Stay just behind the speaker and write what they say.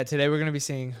Today we're going to be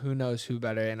seeing who knows who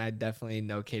better, and I definitely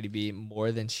know Katie B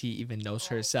more than she even knows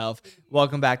herself.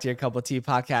 Welcome back to your Cup of Tea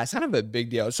podcast. Kind of a big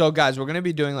deal. So guys, we're going to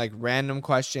be doing like random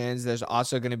questions. There's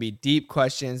also going to be deep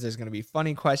questions. There's going to be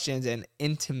funny questions and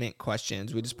intimate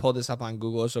questions. We just pulled this up on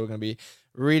Google, so we're going to be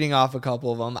reading off a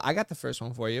couple of them. I got the first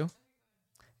one for you.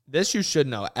 This you should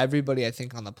know. Everybody, I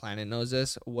think, on the planet knows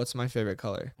this. What's my favorite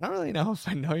color? I don't really know if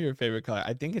I know your favorite color.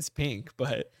 I think it's pink,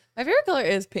 but... My favorite color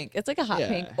is pink. It's like a hot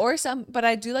pink Yeah. or some, but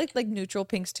I do like neutral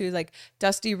pinks too, like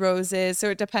dusty roses. So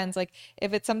it depends. Like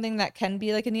if it's something that can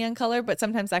be like a neon color, but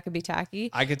sometimes that could be tacky.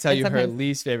 I could tell And you her sometimes-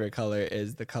 least favorite color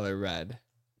is the color red.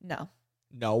 No,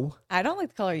 No. I don't like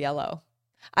the color yellow.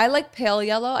 I like pale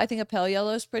yellow. I think a pale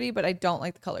yellow is pretty, but I don't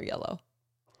like the color yellow.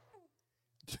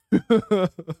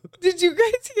 Did you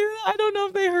guys hear that? I don't know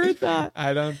if they heard that.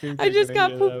 I don't think I they're just gonna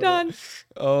got hear pooped that. on.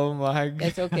 Oh my god.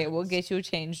 It's okay. We'll get you a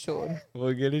change soon.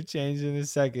 We'll get it changed in a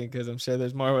second because I'm sure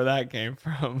there's more where that came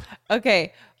from.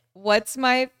 Okay. What's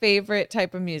my favorite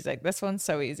type of music? This one's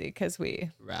so easy because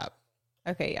Rap.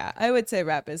 okay, yeah. I would say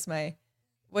rap is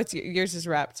what's yours is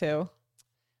rap too.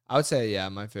 I would say, yeah,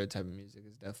 my favorite type of music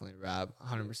is definitely rap.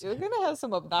 100%. You're gonna have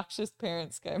some obnoxious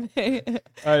parents, Sky.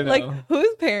 I know. Like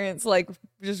whose parents like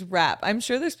just rap? I'm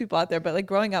sure there's people out there, but like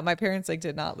growing up, my parents like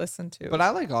did not listen to. But I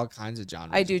like all kinds of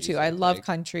genres. I of do too. music, I love like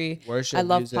country, worship I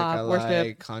love music. pop, I worship.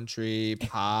 like country,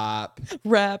 pop,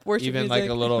 rap, worship even music. like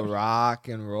a little rock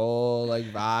and roll, like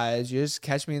vibes. You just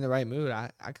catch me in the right mood. I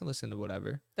can listen to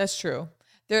whatever. That's true.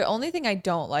 The only thing I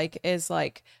don't like is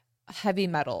like heavy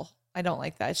metal. I don't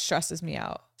like that. It stresses me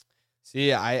out.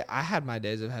 See, I had my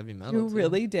days of heavy metal. You too.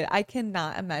 really did. I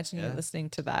cannot imagine you Yeah. listening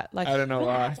to that. Like I don't know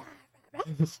why.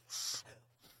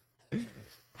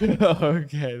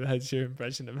 Okay, that's your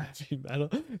impression of heavy metal.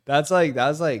 That was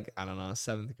like I don't know,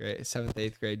 7th,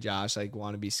 8th grade Josh, like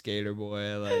wannabe skater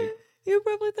boy. Like you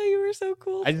probably thought you were so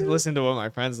cool. I just too. listened to what my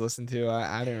friends listened to.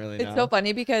 I didn't really know. It's so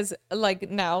funny because like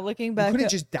now looking You back, couldn't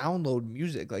just download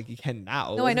music like you can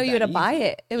now. no, I know you had to buy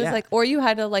it. It was Yeah. like, or you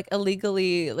had to like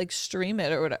illegally like stream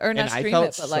it or whatever, or not And I stream felt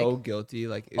it, but like, so guilty.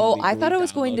 Like oh, I thought I illegally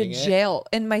was going to downloading it. jail.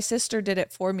 And my sister did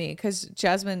it for me because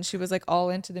Jasmine, she was like all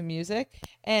into the music.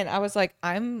 And I was like,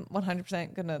 I'm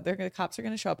 100% the cops are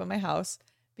gonna show up at my house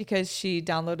because she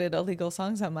downloaded illegal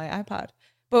songs on my iPod.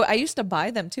 But I used to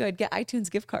buy them too. I'd get iTunes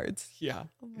gift cards. Yeah.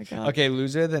 Oh my God. Okay,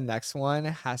 loser. The next one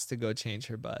has to go change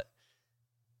her butt.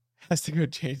 Has to go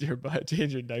change her butt,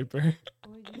 change her diaper.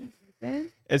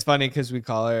 It's funny because we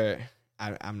call her.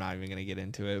 I'm not even gonna get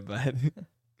into it, but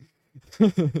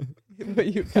But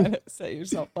you kind of set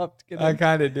yourself up to get I in.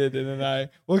 kind of did, didn't I?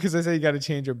 Well, because I said you got to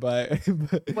change her butt.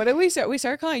 What did we start? We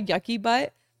started calling it yucky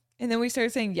butt. And then we started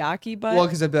saying yaki butt. Well,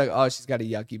 because I'd be like, oh, she's got a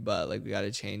yucky butt. Like, we got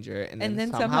to change her. And then,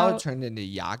 somehow somehow- it turned into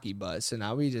yaki butt. So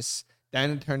now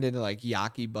then it turned into like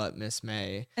yaki butt Miss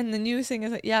May. And the new thing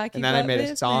is like yaki And then I butt made a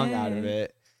Miss song out of May.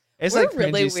 it. It's We're like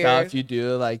cringy really stuff weird. you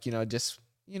do, like, just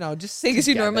Things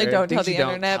you normally together, don't tell things you the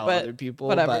internet, tell but other people,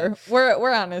 whatever.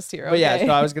 We're honest here. But yeah, okay?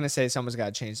 so I was gonna say someone's got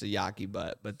to change the yaki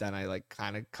butt, but then I like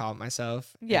kind of caught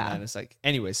myself. Yeah. And then it's like,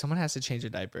 anyway, someone has to change a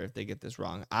diaper if they get this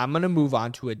wrong. I'm gonna move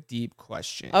on to a deep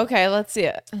question. Okay, let's see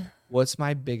it. What's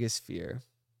my biggest fear?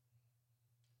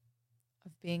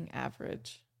 Of being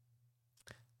average.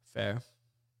 Fair.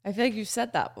 I feel like you've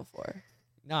said that before.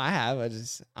 No, I have.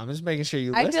 I'm just making sure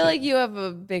you. I listen. feel like you have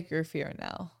a bigger fear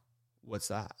now. What's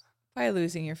that? Probably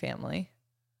losing your family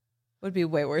would be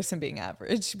way worse than being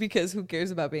average because who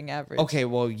cares about being average? Okay,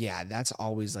 well, yeah, that's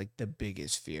always like the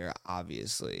biggest fear,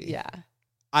 obviously. Yeah.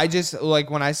 I just like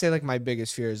when I say like my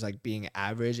biggest fear is like being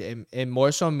average, it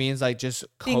more so means like just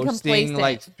Being coasting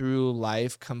like complacent. through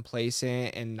life,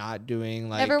 complacent and not doing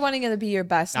like Never wanting to be your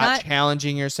best. not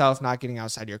challenging yourself, not getting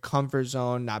outside your comfort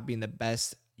zone, not being the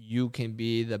best you can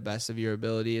be, the best of your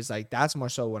abilities. Like that's more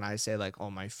so when I say like, oh,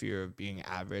 my fear of being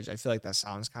average. I feel like that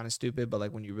sounds kind of stupid, but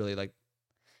like when you really like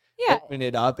yeah. open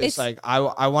it up, it's like I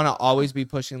want to always be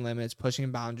pushing limits, pushing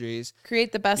boundaries,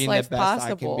 Create the best being life the best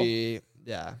possible. I can be.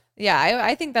 Yeah. Yeah,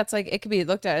 I think that's like, it could be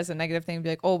looked at as a negative thing. Be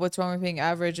like, oh, what's wrong with being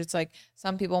average? It's like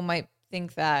some people might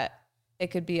think that it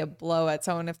could be a blow at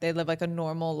someone if they live like a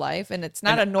normal life, and it's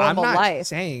not And a normal I'm not life.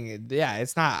 saying, yeah,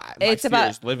 it's not. My It's fear about-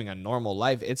 is living a normal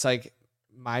life. It's like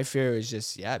my fear is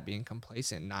just being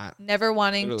complacent, not. Never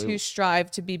wanting Literally. to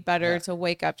strive to be better, Yeah. to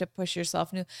wake up, to push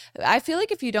yourself new. I feel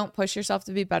like if you don't push yourself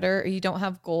to be better or you don't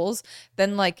have goals,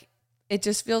 then like it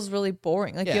just feels really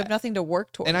boring. Like you Yeah. have nothing to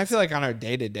work towards. And I feel like on our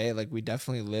day to day, like we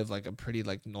definitely live like a pretty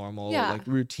like normal, Yeah. like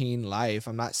routine life.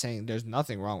 I'm not saying there's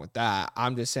nothing wrong with that.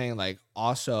 I'm just saying like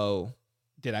also,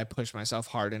 did I push myself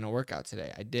hard in a workout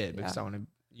today? I did because I want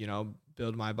to,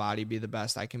 build my body, be the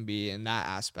best I can be in that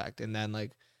aspect. And then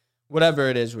like whatever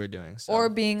it is we're doing. So. Or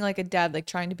being like a dad, like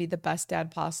trying to be the best dad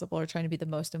possible or trying to be the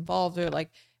most involved or like,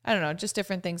 I don't know, just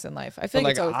different things in life. I feel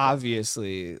like it's always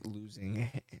obviously losing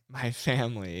my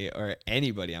family or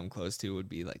anybody I'm close to would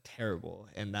be like terrible.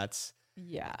 And that's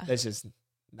just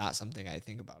not something I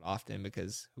think about often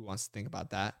because who wants to think about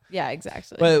that? Yeah,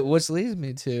 exactly. But which leads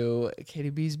me to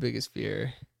KDB's biggest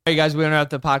fear. All right, guys, we're going to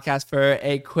wrap the podcast for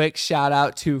a quick shout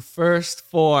out to First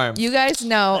Form. You guys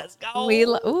know Let's go.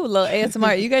 little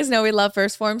ASMR. You guys know we love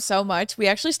First Form so much. We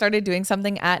actually started doing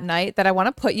something at night that I want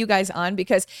to put you guys on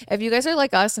because if you guys are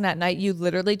like us and at night you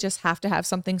literally just have to have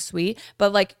something sweet,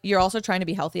 but like you're also trying to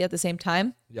be healthy at the same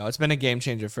time. Yo, it's been a game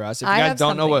changer for us. If you guys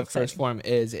don't know what First Form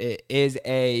is, it is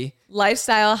a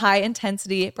lifestyle high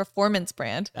intensity performance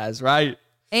brand. That's right.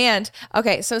 And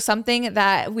okay, so something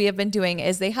that we have been doing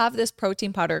is they have this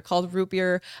protein powder called root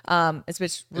beer.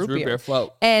 It's root beer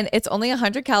float, and it's only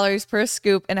 100 calories per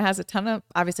scoop, and it has a ton of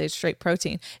obviously it's straight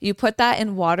protein. You put that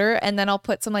in water, and then I'll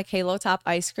put some like Halo Top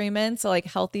ice cream in, so like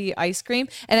healthy ice cream,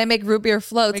 and I make root beer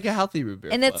floats. Make a healthy root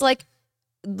beer, and it's like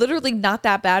literally not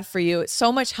that bad for you. It's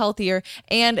so much healthier,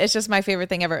 and it's just my favorite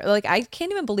thing ever. Like I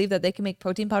can't even believe that they can make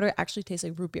protein powder actually taste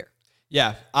like root beer.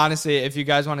 Yeah, honestly, if you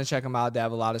guys want to check them out, they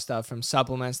have a lot of stuff from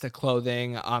supplements to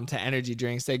clothing, to energy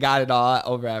drinks. They got it all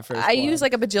over at First Form. I use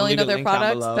like a bajillion of their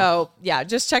products, so yeah,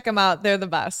 just check them out. They're the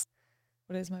best.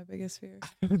 What is my biggest fear?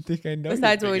 I don't think I know.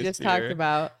 Besides what we just talked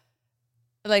about,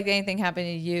 like anything happen to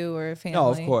you or a family. No,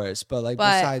 of course, but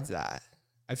besides that,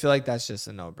 I feel like that's just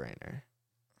a no-brainer.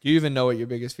 Do you even know what your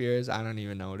biggest fear is? I don't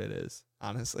even know what it is,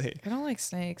 honestly. I don't like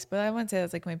snakes, but I wouldn't say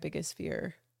that's like my biggest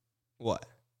fear. What?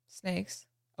 Snakes.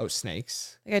 Oh,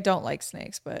 snakes. Like I don't like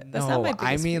snakes, but that's not my biggest fear.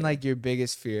 I mean like your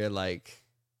biggest fear, like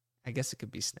I guess it could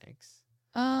be snakes.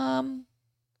 It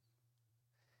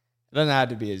doesn't have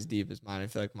to be as deep as mine. I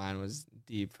feel like mine was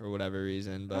deep for whatever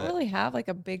reason, but I don't really have like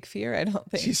a big fear, I don't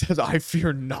think. She says, I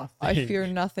fear nothing. I fear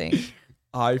nothing.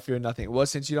 I fear nothing. Well,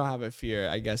 since you don't have a fear,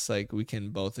 I guess like we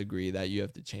can both agree that you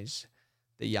have to change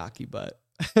the yaki butt.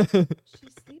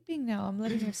 She's sleeping now. I'm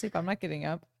letting her sleep. I'm not getting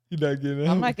up. You're not getting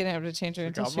up? I'm not getting up to change her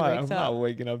until she wakes up. I'm not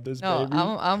waking up this No, baby.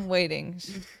 I'm waiting.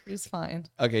 She's fine.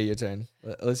 Okay, your turn.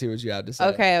 Let's see what you have to say.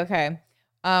 Okay.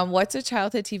 What's a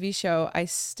childhood TV show I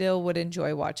still would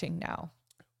enjoy watching now?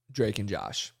 Drake and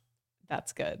Josh.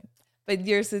 That's good. But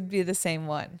yours would be the same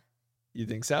one. You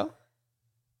think so?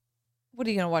 What are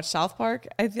you going to watch, South Park?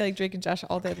 I feel like Drake and Josh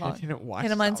all day long. I didn't watch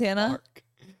Hannah Montana? Park.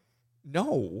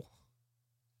 No.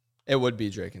 It would be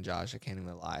Drake and Josh. I can't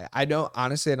even lie. I don't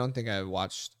think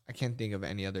I can't think of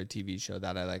any other TV show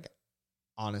that I like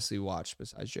honestly watched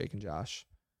besides Drake and Josh.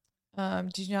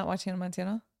 Did you not watch Hannah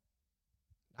Montana?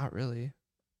 Not really.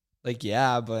 Like,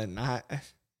 yeah, but not,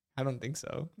 I don't think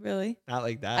so. Really? Not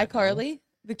like that. iCarly? No.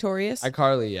 Victorious?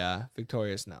 iCarly, yeah.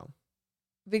 Victorious, no.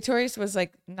 Victorious was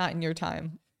like not in your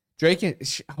time. Drake and,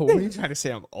 what are you trying to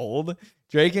say? I'm old?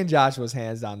 Drake and Josh was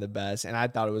hands down the best. And I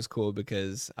thought it was cool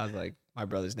because I was like, my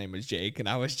brother's name was Jake and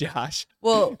I was Josh.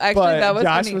 Well, actually, but that was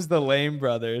Josh funny. was the lame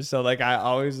brother. So like I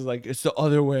always was like, it's the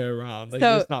other way around. Like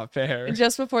it's not fair.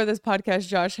 Just before this podcast,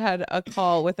 Josh had a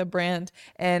call with a brand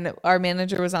and our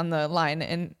manager was on the line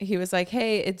and he was like,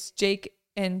 hey, it's Jake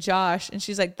and Josh. And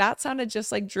she's like, that sounded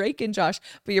just like Drake and Josh,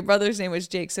 but your brother's name was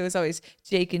Jake. So it was always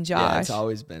Jake and Josh. Yeah, it's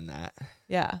always been that.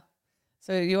 Yeah.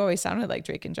 So you always sounded like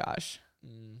Drake and Josh.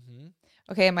 Mm-hmm.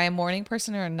 Okay. Am I a morning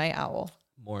person or a night owl?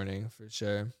 Morning for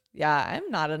sure. Yeah, I'm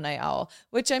not a night owl,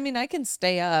 which I mean, I can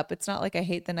stay up. It's not like I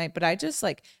hate the night, but I just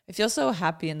like, I feel so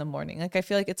happy in the morning. Like, I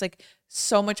feel like it's like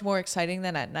so much more exciting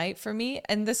than at night for me.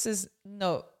 And this is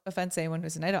no offense to anyone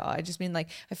who's a night owl. I just mean like,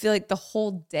 I feel like the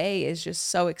whole day is just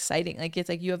so exciting. Like, it's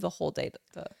like you have the whole day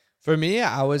to For me,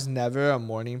 I was never a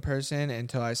morning person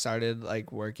until I started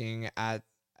like working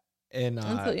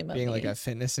being like a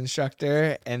fitness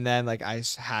instructor. And then like I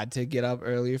had to get up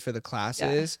early for the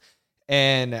classes. Yeah.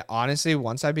 And honestly,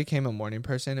 once I became a morning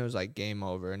person, it was like game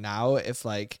over. Now, if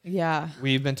like,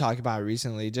 we've been talking about it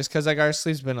recently, just because like our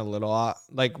sleep's been a little,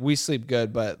 like we sleep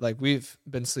good, but like we've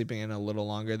been sleeping in a little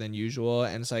longer than usual.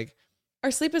 And it's like,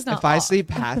 our sleep is not if I sleep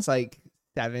past like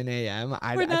 7 a.m.,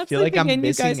 I feel like I'm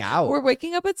missing out. We're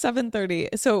waking up at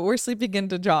 7:30. So we're sleeping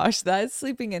into Josh. That's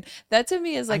sleeping in. That to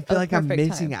me is like, I feel like I'm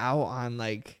missing out on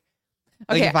like,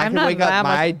 okay, if I could wake up,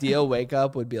 my ideal wake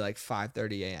up would be like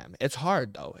 5:30 a.m. It's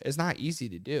hard though. It's not easy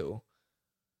to do.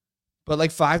 But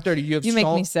like 5:30, you make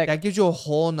me sick. That gives you a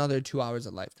whole nother 2 hours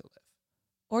of life to live.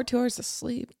 Or 2 hours of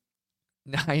sleep.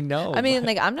 I know. I mean,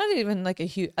 like I'm not even like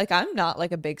I'm not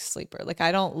like a big sleeper. Like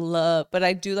I don't love, but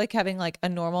I do like having like a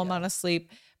normal amount of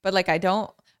sleep. But like I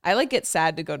like get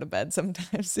sad to go to bed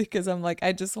sometimes because I'm like,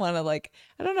 I just want to like,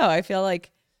 I don't know. I feel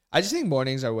like I just think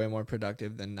mornings are way more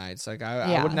productive than nights. Like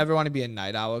I would Yeah. never want to be a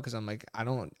night owl because I'm like, I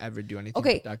don't ever do anything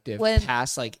Okay, productive when-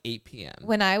 past like 8 p.m.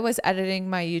 When I was editing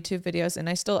my YouTube videos, and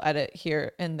I still edit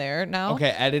here and there now. Okay,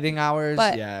 editing hours.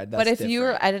 But yeah, that's but if you were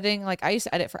different. editing, like I used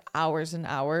to edit for hours and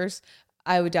hours,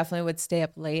 I would definitely stay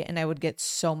up late and I would get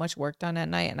so much work done at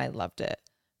night, and I loved it.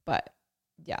 But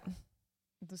yeah.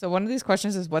 So one of these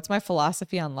questions is, what's my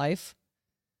philosophy on life?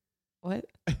 What?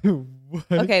 What?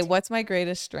 Okay, what's my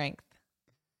greatest strength?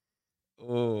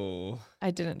 Oh.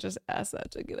 I didn't just ask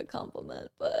that to get a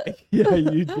compliment, but Yeah,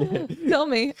 you did. tell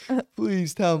me.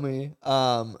 Please tell me.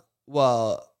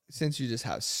 Well, since you just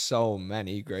have so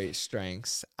many great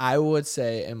strengths, I would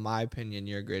say, in my opinion,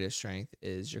 your greatest strength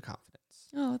is your confidence.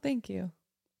 Oh, thank you.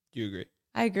 Do you agree?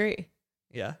 I agree.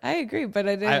 Yeah. I agree, but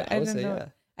I didn't. I I would didn't say know. yeah.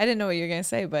 I didn't know what you were gonna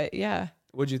say, but yeah,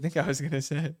 What'd you think I was gonna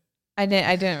say? I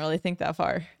didn't really think that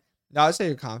far. No, I'd say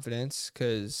your confidence,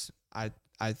 because I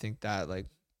think that like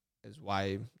is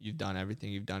why you've done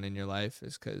everything you've done in your life,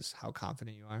 is because how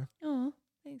confident you are. Oh,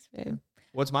 thanks, babe.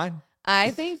 What's mine?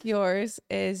 I think yours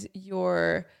is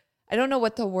your. I don't know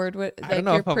what the word would, I like don't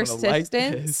know your if I'm gonna like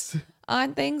persistence this.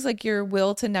 on things, like your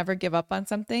will to never give up on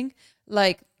something.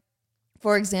 Like,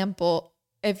 for example,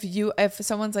 if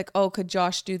someone's like, "Oh, could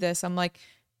Josh do this?" I'm like,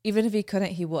 even if he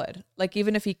couldn't, he would. Like,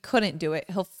 even if he couldn't do it,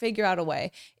 he'll figure out a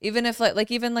way. Even if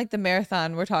even like the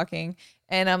marathon we're talking,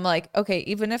 and I'm like, okay,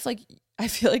 even if like I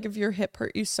feel like if your hip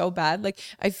hurt you so bad, like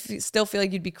still feel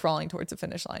like you'd be crawling towards the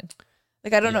finish line.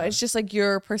 Like, I don't know. Yeah. It's just like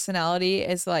your personality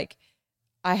is like,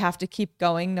 I have to keep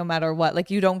going no matter what.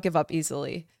 Like, you don't give up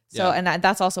easily. So, Yeah. and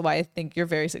that's also why I think you're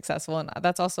very successful. And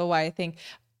that's also why I think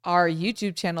our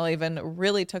YouTube channel even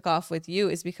really took off with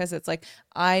you, is because it's like,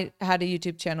 I had a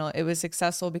YouTube channel. It was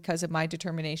successful because of my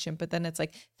determination. But then it's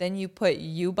like, then you put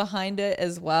you behind it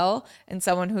as well. And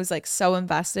someone who's like so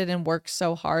invested and works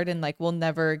so hard and like will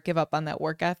never give up on that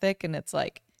work ethic. And it's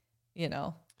like,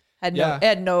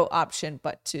 had no option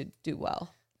but to do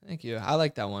well. Thank you. I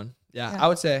like that one. Yeah, Yeah. I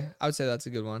would say that's a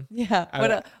good one. Yeah.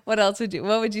 What else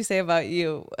what would you say about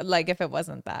you? Like, if it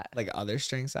wasn't that? Like other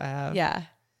strengths I have. Yeah.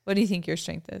 What do you think your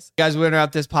strength is? Guys, we're gonna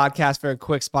interrupt this podcast for a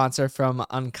quick sponsor from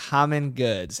Uncommon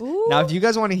Goods. Ooh. Now, if you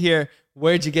guys want to hear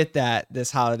where'd you get that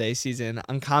this holiday season,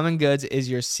 Uncommon Goods is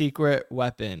your secret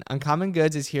weapon. Uncommon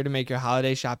Goods is here to make your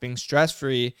holiday shopping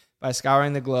stress-free by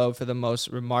scouring the globe for the most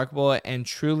remarkable and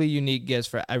truly unique gifts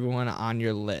for everyone on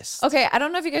your list. Okay, I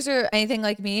don't know if you guys are anything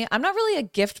like me. I'm not really a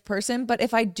gift person, but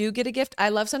if I do get a gift, I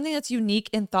love something that's unique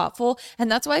and thoughtful.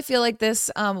 And that's why I feel like this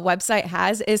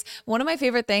website is one of my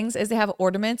favorite things is they have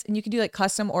ornaments, and you can do like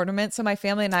custom ornaments. So my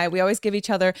family and I, we always give each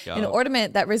other an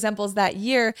ornament that resembles that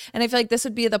year. And I feel like this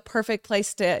would be the perfect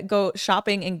place to go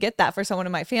shopping and get that for someone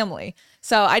in my family.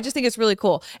 So I just think it's really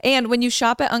cool. And when you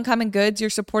shop at Uncommon Goods, you're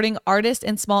supporting artists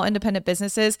and small independent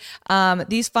businesses.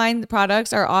 These fine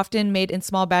products are often made in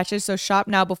small batches, so shop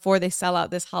now before they sell out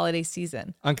this holiday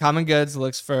season. Uncommon Goods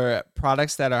looks for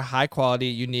products that are high quality,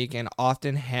 unique, and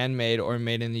often handmade or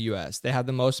made in the U.S. They have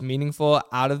the most meaningful,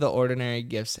 out of the ordinary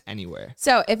gifts anywhere.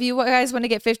 So if you guys want to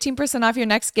get 15% off your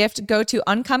next gift, go to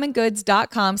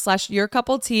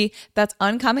uncommongoods.com/yourcoupletea. That's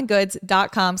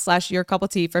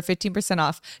uncommongoods.com/yourcoupletea for 15%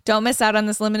 off. Don't miss out on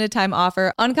this limited time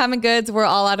offer. Uncommon Goods, we're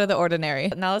all out of the ordinary.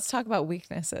 Now let's talk about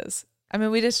weaknesses. I mean,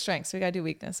 we did strengths. We got to do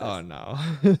weaknesses. Oh no.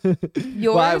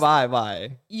 Yours- Why?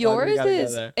 Yours Why do we gotta go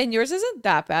is, there? and yours isn't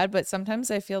that bad, but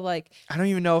sometimes I feel like I don't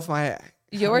even know if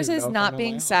yours is not I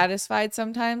being know. satisfied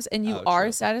sometimes, and you Oh, are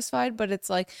true. satisfied, but it's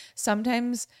like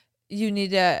sometimes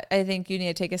I think you need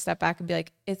to take a step back and be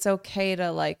like, it's okay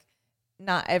to like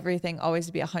not everything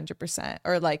always be 100%,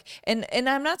 or like, and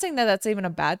I'm not saying that that's even a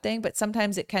bad thing, but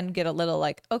sometimes it can get a little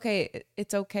like, okay,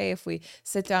 it's okay if we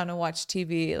sit down and watch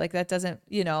TV, like that doesn't,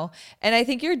 and I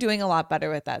think you're doing a lot better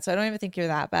with that. So I don't even think you're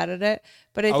that bad at it,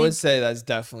 but I I think would say that's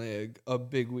definitely a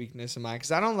big weakness of mine,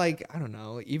 because I don't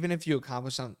know, even if you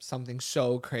accomplish something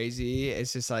so crazy,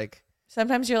 it's just like,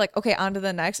 sometimes you're like, okay, on to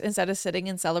the next, instead of sitting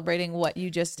and celebrating what you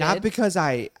just did. not because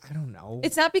I don't know.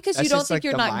 It's not because you That's don't just, think like,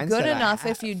 you're the not good mindset I enough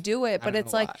if have. you do it, I but don't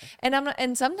it's know like, why. and I'm not,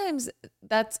 and sometimes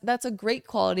that's a great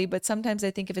quality, but sometimes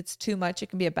I think if it's too much, it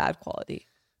can be a bad quality.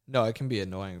 No, it can be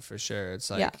annoying for sure. It's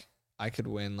like Yeah. I could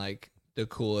win like the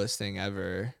coolest thing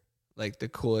ever, like the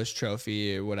coolest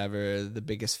trophy or whatever, the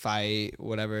biggest fight,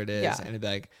 whatever it is, Yeah. and it'd be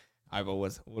like, all right, but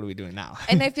what are we doing now?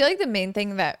 And I feel like the main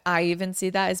thing that I even see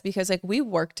that is because like we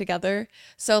work together.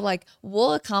 So like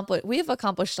we've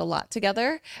accomplished a lot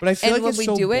together. But I feel and like when it's we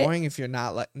so do it- boring if you're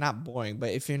not like, not boring,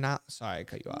 but if you're not, sorry, I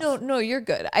cut you off. No, you're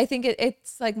good. I think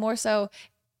it's like more so,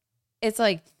 it's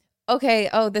like, okay,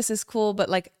 oh, this is cool, but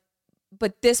like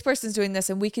but this person's doing this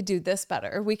and we could do this better,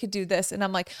 or we could do this. And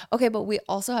I'm like, okay, but we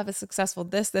also have a successful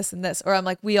this, and this. Or I'm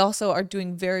like, we also are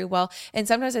doing very well. And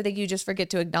sometimes I think you just forget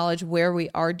to acknowledge where we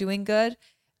are doing good.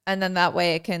 And then that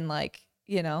way it can like,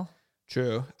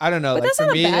 True. I don't know. But Like that's for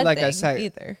not a me, bad like thing I said,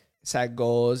 either. set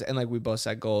goals, and like we both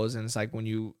set goals, and it's like when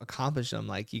you accomplish them,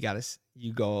 like you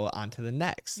go on to the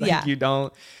next. Like Yeah. you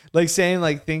don't like saying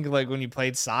like think like when you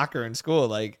played soccer in school,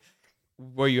 like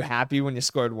were you happy when you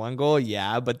scored one goal?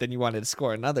 Yeah, but then you wanted to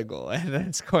score another goal and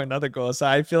then score another goal. So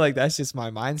I feel like that's just my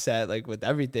mindset, like with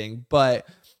everything. But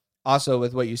also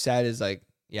with what you said is like,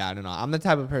 yeah, I don't know. I'm the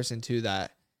type of person too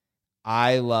that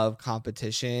I love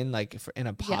competition, like in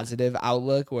a positive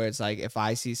outlook, where it's like if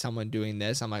I see someone doing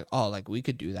this, I'm like, oh, like we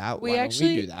could do that. Why don't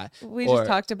we do that? We Or- just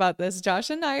talked about this. Josh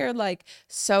and I are like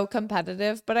so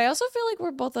competitive, but I also feel like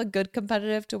we're both a good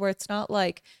competitive to where it's not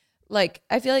like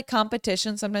I feel like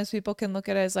competition, sometimes people can look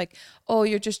at it as like, oh,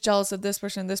 you're just jealous of this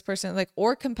person, like,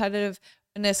 or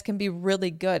competitiveness can be really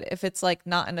good if it's like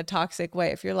not in a toxic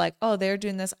way. If you're like, oh, they're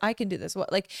doing this, I can do this. What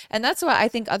like, and that's why I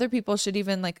think other people should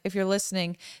even like, if you're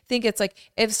listening, think it's like,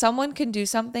 if someone can do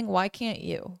something, why can't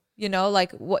you?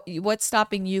 Like what's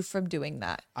stopping you from doing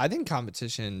that? I think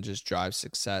competition just drives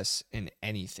success in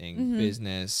anything,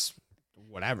 business,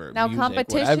 whatever. Now, music,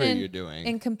 competition whatever you're doing.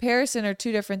 and comparison are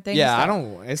two different things. Yeah,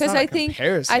 though. It's not a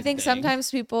comparison. I think thing.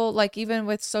 sometimes people like even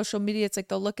with social media, it's like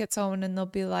they'll look at someone and they'll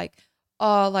be like,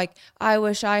 oh, like I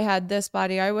wish I had this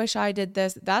body. I wish I did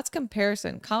this. That's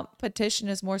comparison. Competition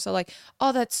is more so like,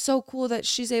 oh, that's so cool that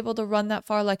she's able to run that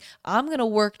far. Like I'm gonna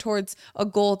work towards a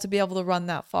goal to be able to run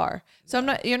that far.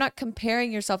 So you're not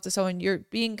comparing yourself to someone. You're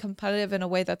being competitive in a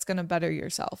way that's gonna better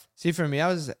yourself. See, for me,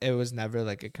 it was never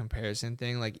like a comparison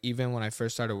thing. Like even when I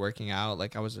first started working out,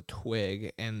 like I was a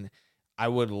twig, and I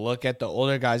would look at the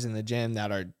older guys in the gym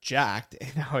that are jacked,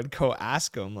 and I would go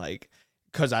ask them like,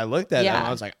 because I looked at them, I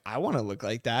was like, I want to look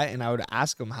like that, and I would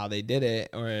ask them how they did it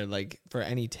or like for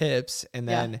any tips, and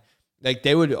then like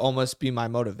they would almost be my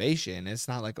motivation. It's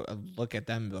not like a look at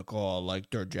them and be like, oh, like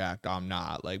they're jacked, I'm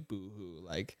not, like boo hoo.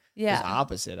 Like it's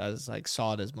opposite. I was like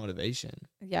saw it as motivation.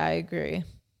 Yeah, I agree.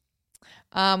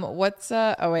 What's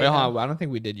oh wait, hold on, I don't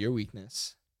think we did your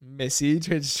weakness. Missy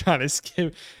just trying to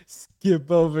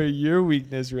skip over your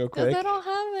weakness real quick. I don't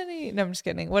have any. No, I'm just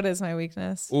kidding. What is my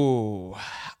weakness? Ooh,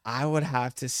 I would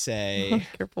have to say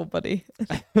careful, buddy.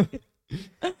 I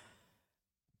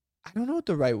don't know what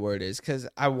the right word is, because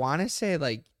I want to say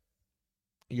like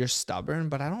you're stubborn,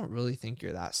 but I don't really think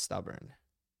you're that stubborn.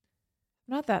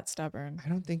 I'm not that stubborn. I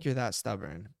don't think you're that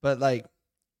stubborn, but like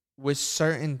with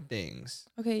certain things.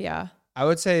 Okay, yeah. I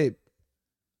would say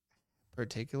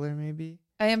particular, maybe.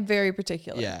 I am very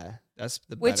particular. Yeah, that's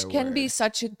the better which can word. be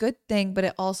such a good thing, but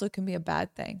it also can be a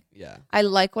bad thing. Yeah. I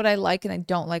like what I like and I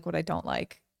don't like what I don't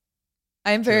like.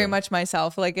 I am very True. much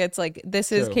myself. Like it's like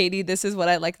this is True. Katie, this is what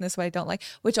I like and this is what I don't like,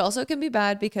 which also can be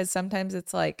bad because sometimes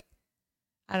it's like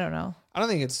I don't know. I don't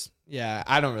think it's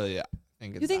I don't really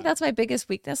think it's You think that's my biggest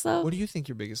weakness though? What do you think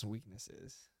your biggest weakness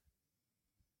is?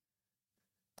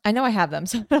 I know I have them,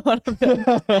 so I don't want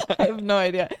to. I have no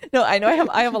idea. No, I know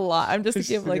I have a lot. I'm just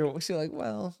thinking of like she's like,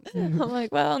 well, I'm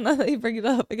like, well, now that you bring it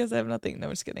up, I guess I have nothing. No,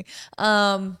 I'm just kidding.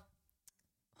 Well,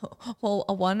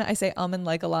 one I say and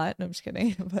like a lot. No, I'm just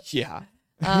kidding. But yeah,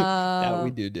 that we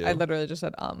do. I literally just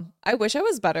said I wish I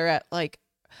was better at like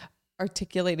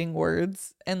articulating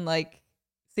words and like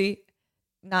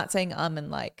not saying and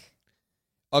like.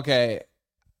 Okay,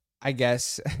 I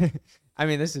guess. I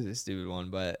mean, this is a stupid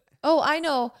one, but. Oh, I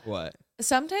know. What?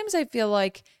 Sometimes I feel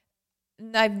like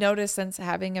I've noticed since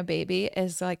having a baby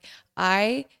is like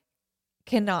I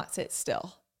cannot sit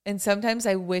still. And sometimes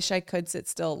I wish I could sit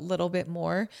still a little bit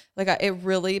more. Like it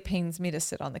really pains me to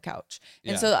sit on the couch.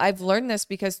 And so I've learned this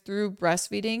because through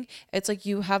breastfeeding, it's like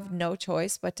you have no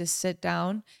choice but to sit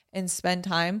down and spend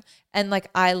time. And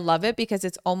like I love it because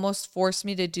it's almost forced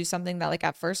me to do something that like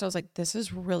at first I was like, this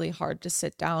is really hard to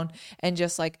sit down and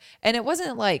just like, and it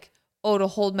wasn't like, to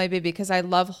hold my baby because I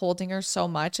love holding her so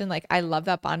much and like I love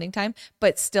that bonding time,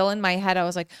 but still in my head I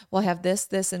was like, well, I have this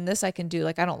and this I can do.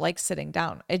 Like I don't like sitting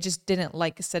down. I just didn't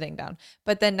like sitting down.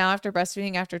 But then now after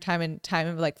breastfeeding, after time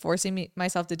and like forcing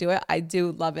myself to do it, I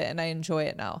do love it and I enjoy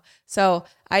it now. So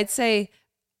I'd say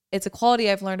it's a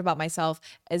quality I've learned about myself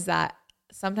is that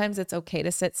sometimes it's okay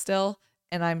to sit still,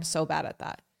 and I'm so bad at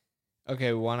that.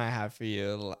 Okay, one I have for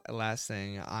you. Last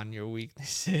thing on your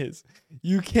weaknesses.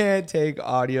 You can't take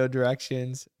audio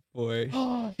directions for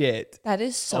shit. That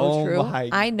is so true.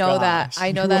 I know gosh, that.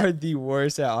 I know you that. are the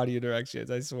worst at audio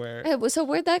directions, I swear. So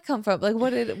where'd that come from?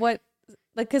 Like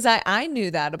because I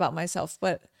knew that about myself,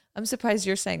 but I'm surprised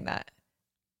you're saying that.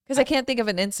 Because I can't think of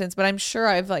an instance, but I'm sure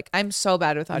I'm so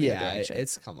bad with audio directions.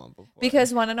 It's come on before.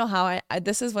 Because want to know how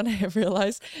this is when I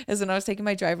realized is when I was taking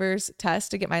my driver's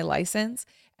test to get my license,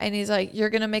 and he's like, "You're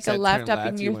gonna make a left up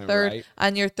in your third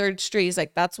on your third street." He's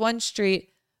like, "That's one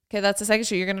street. Okay, that's the second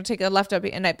street. You're gonna take a left up,"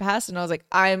 and I passed, and I was like,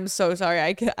 "I'm so sorry.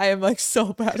 I am like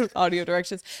so bad with audio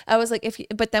directions." I was like,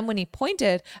 but then when he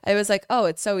pointed, I was like, "Oh,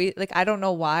 it's so easy." Like I don't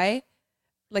know why,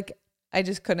 like I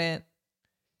just couldn't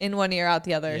in one ear out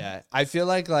the other. Yeah, I feel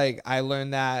like I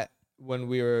learned that when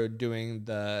we were doing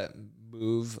the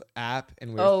Move app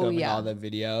and we were filming all the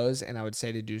videos, and I would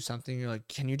say to do something, you're like,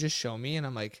 "Can you just show me?" And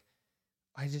I'm like,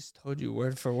 I just told you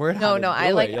word for word. No,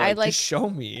 I like just show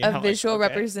me a visual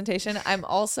representation. I'm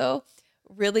also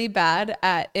really bad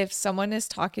at if someone is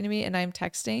talking to me and I'm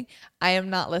texting, I am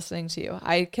not listening to you.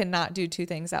 I cannot do two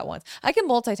things at once. I can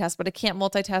multitask, but I can't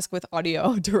multitask with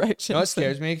audio directions. You know what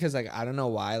scares me? Because I don't know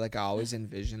why. I always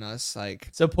envision us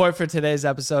support for today's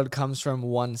episode comes from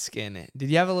OneSkin.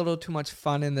 Did you have a little too much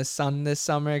fun in the sun this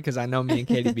summer? Because I know me and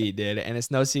Katie B did, and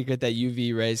it's no secret that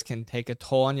UV rays can take a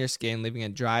toll on your skin, leaving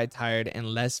it dry, tired, and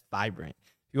less vibrant.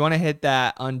 If you want to hit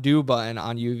that undo button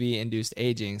on UV-induced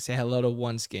aging, say hello to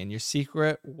OneSkin, your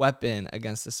secret weapon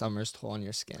against the summer's toll on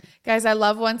your skin. Guys, I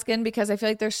love OneSkin because I feel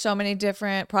like there's so many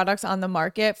different products on the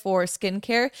market for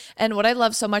skincare. And what I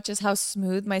love so much is how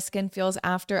smooth my skin feels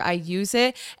after I use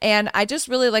it. And I just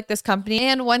really like this company.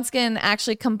 And OneSkin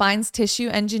actually combines tissue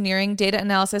engineering, data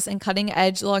analysis, and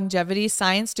cutting-edge longevity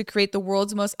science to create the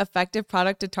world's most effective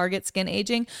product to target skin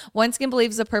aging. OneSkin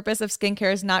believes the purpose of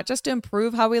skincare is not just to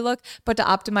improve how we look, but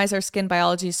to optimize our skin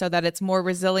biology so that it's more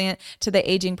resilient to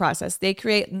the aging process. They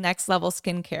create next level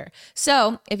skincare.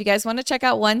 So if you guys want to check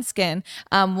out OneSkin,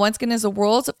 OneSkin is the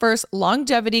world's first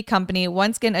longevity company.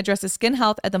 OneSkin addresses skin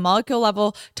health at the molecule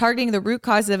level, targeting the root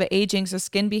causes of aging so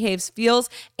skin behaves, feels,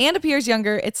 and appears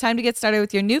younger. It's time to get started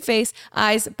with your new face,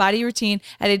 eyes, body routine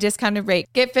at a discounted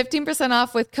rate. Get 15%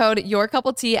 off with code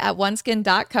YourCoupleT at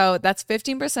oneskin.co. That's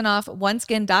 15% off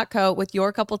oneskin.co with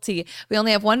YourCoupleT. We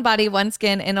only have one body, one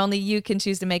skin, and only you can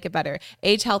choose to make it better.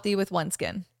 Age healthy with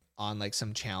OneSkin. On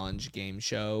some challenge game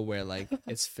show where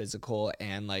it's physical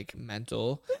and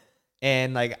mental,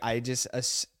 and I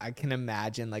can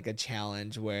imagine a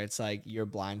challenge where it's you're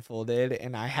blindfolded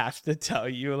and I have to tell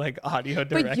you audio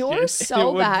directions. But you're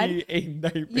so bad.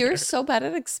 You're so bad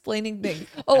at explaining things.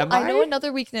 Oh, I know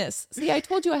another weakness. See, I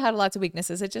told you I had lots of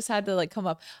weaknesses. It just had to come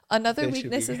up. Another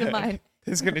weakness is in mine.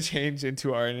 This is gonna change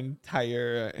into our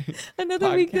entire another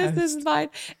podcast. weakness is mine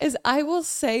is I will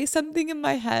say something in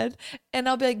my head and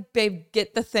I'll be like, "Babe,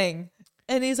 get the thing."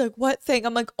 And he's like, "What thing?"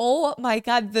 I'm like, "Oh my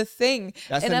God, the thing."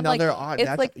 That's and another I'm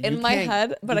it's in my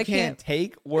head, but I can't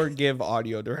take or give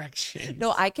audio directions.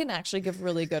 No, I can actually give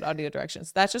really good audio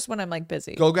directions. That's just when I'm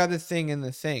busy. Go grab the thing in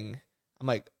the thing. I'm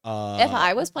like, if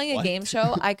I was playing a game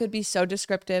show, I could be so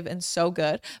descriptive and so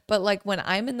good. But when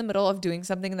I'm in the middle of doing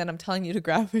something and then I'm telling you to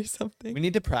grab me something. We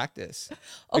need to practice.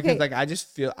 Okay. Because I just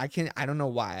feel I don't know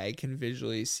why I can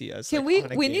visually see us. We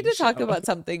need to talk about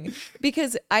something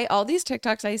because all these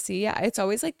TikToks I see, it's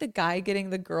always the guy getting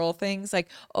the girl things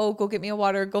oh, go get me a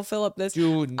water, go fill up this.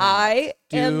 I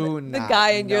am the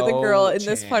guy and you're the girl in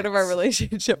this part of our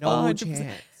relationship. No 100%.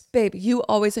 Chance. Babe, you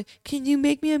always can you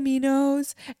make me a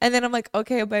Minos? And then I'm like,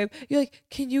 okay, babe. You're like,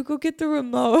 can you go get the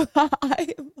remote?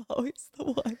 I am always the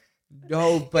one.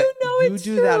 No, but you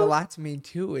do true. That a lot to me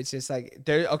too. It's just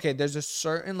there's a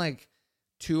certain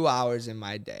 2 hours in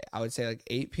my day. I would say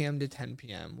 8 p.m. to 10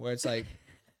 p.m. where it's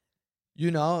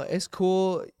it's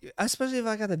cool, especially if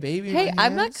I got the baby. Hey,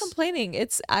 I'm not complaining.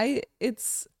 It's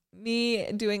me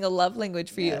doing a love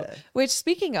language for you. Which,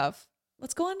 speaking of,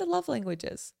 let's go on to love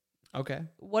languages. Okay.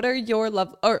 What are your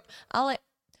love what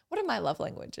are my love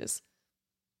languages?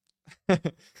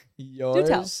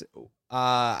 Yours,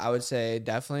 I would say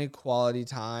definitely quality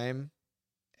time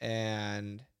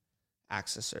and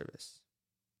acts of service.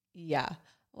 Yeah.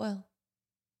 Well,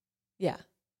 yeah.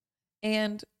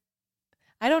 And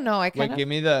I don't know. I kind of give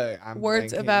me the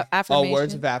words about affirmation. Oh,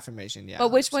 words of affirmation. Yeah.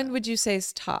 But which 100%. One would you say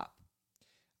is top?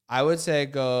 I would say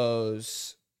it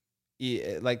goes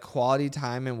quality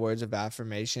time and words of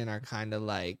affirmation are kind of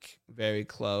very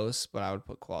close, but I would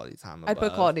put quality time above. I'd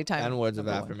put quality time. Then words of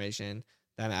affirmation,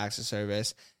 then acts of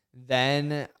service.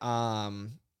 Then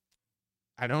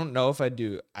I don't know if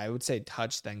I would say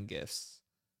touch, then gifts.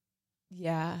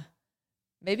 Yeah.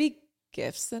 Maybe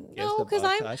gifts then no, because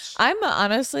I'm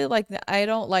honestly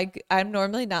I'm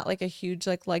normally not a huge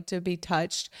like to be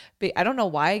touched, but I don't know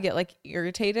why I get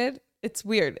irritated. It's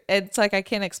weird. It's I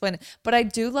can't explain it, but I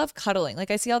do love cuddling.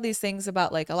 I see all these things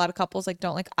about a lot of couples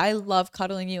don't I love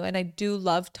cuddling you, and I do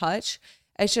love touch.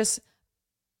 It's just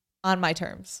on my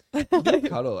terms. You do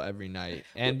cuddle every night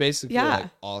and basically Yeah. like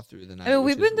all through the night. I mean,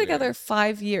 which we've been is weird. together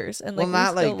 5 years, and like Well, we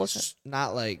not still like look.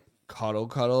 not like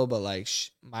cuddle, but like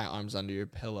my arms under your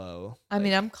pillow. I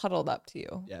mean, like- I'm cuddled up to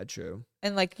you, yeah, true.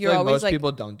 and like I feel you're like always most like,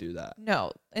 people don't do that.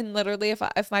 no. And literally,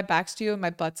 if my back's to you and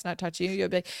my butt's not touching you, you'll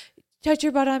be like, touch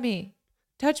your butt on me,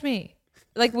 touch me.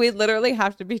 Like we literally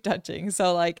have to be touching.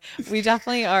 So like we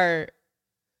definitely are.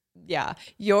 Yeah,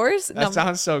 yours. That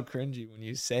sounds so cringy when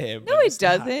you say it. No, but it it's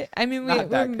not. doesn't. I mean, not we're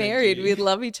that married. cringy. We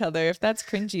love each other. If that's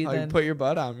cringy, Oh, you then put your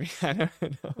butt on me. I don't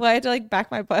know. well, I had to like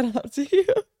back my butt up to you.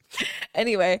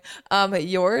 Anyway,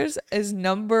 yours is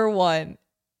number 1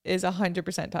 is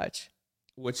 100% touch.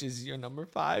 Which is your number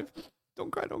 5? Don't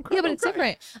cry, don't cry. Yeah, but don't it's cry.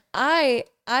 different.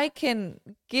 I can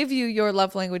give you your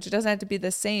love language. It doesn't have to be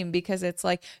the same because it's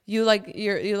like you like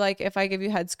you like if I give you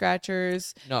head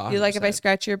scratchers, No, you like if I 100%.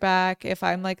 scratch your back, if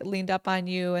I'm like leaned up on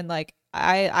you, and like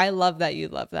I love that you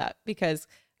love that because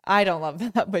I don't love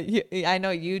that, but I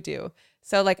know you do.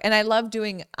 So like, and I like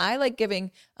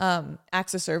giving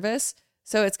acts of service.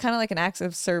 So it's kind of like an act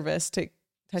of service to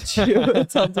touch you.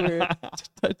 It sounds weird to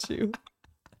touch you.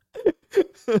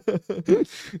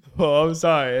 Oh, I'm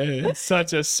sorry. It's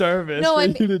such a service No, for I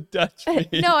you to touch me.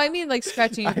 No, I mean like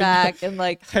scratching your I know. back and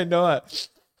like I know it.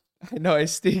 I know I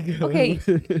stink. a okay,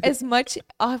 little bit. as much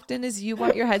often as you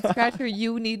want your head scratcher,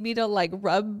 you need me to like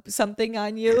rub something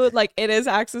on you. Like it is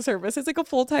acts of service. It's like a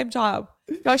full-time job.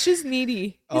 Josh is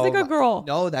needy. He's like a girl.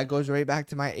 No, that goes right back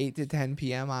to my 8 to 10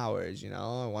 p.m. hours. You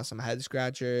know, I want some head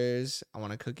scratchers. I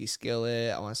want a cookie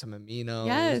skillet. I want some aminos.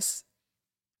 Yes.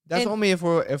 That's And- only if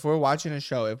we're watching a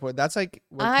show. That's like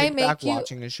we're I kicked back make you-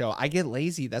 watching a show. I get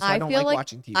lazy. That's why I I don't feel like like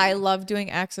watching TV. I love doing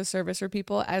acts of service for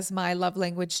people as my love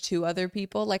language to other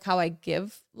people. Like how I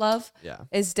give love yeah.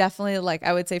 is definitely like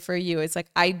I would say for you, it's like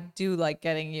I do like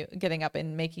getting up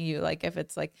and making you like if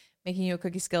it's like making you a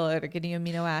cookie skillet or getting you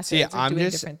amino acids See, or I'm doing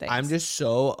just different things. I'm just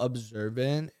so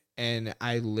observant and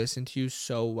I listen to you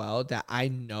so well that I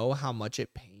know how much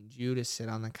it pains you to sit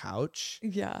on the couch.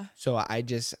 yeah. So I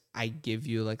give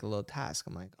you like a little task.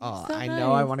 I'm like, oh, so I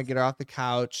know I nice. want to get her off the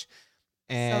couch.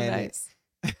 And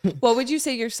So nice. What would you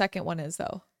say your second one is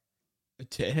though?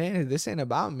 this ain't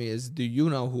about me. Is do you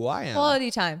know who I am?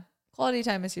 Quality time. Quality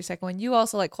time is your second one. You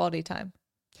also like quality time.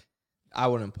 I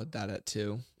wouldn't put that at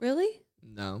 2. Really?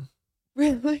 No.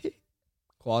 Really?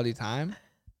 Quality time?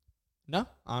 No,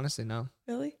 honestly, no.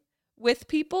 Really? With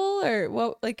people or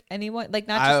what? Like anyone? Like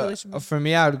not just relationship. For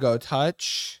me, I would go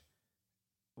touch,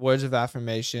 words of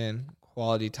affirmation,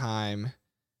 quality time,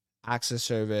 acts of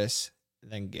service,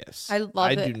 then gifts. I love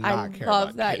I it. do I not care love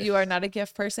about that gifts. you are not a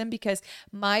gift person because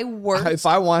my worst If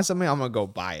I want something, I'm gonna go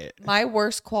buy it. my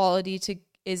worst quality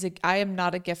I am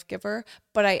not a gift giver,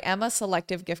 but I am a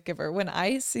selective gift giver. When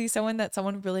I see someone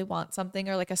really wants something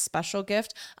or like a special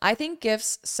gift, I think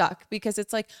gifts suck because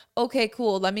it's like, okay,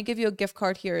 cool, let me give you a gift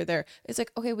card here or there. It's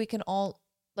like, okay, we can all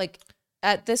like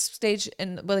at this stage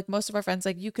and like most of our friends,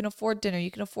 like you can afford dinner, you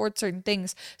can afford certain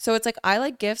things. So it's like I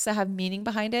like gifts that have meaning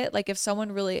behind it. Like if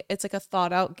someone really it's like a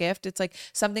thought out gift, it's like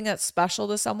something that's special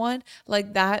to someone,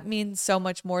 like that means so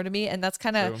much more to me. And that's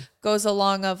kind True. of goes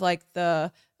along of like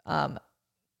the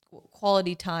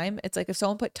quality time. It's like if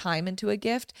someone put time into a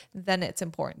gift, then it's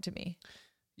important to me.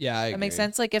 Yeah, I That makes agree.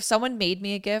 sense. Like if someone made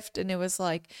me a gift and it was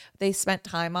like they spent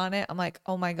time on it, I'm like,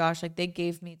 oh my gosh, like they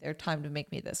gave me their time to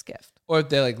make me this gift. Or if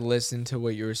they like listened to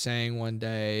what you were saying one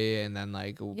day, and then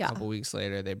like a Yeah. couple weeks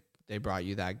later, they brought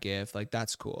you that gift. Like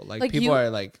that's cool. Like, Like, people you- are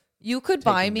like, You could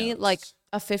buy taking me notes. like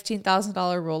a $15,000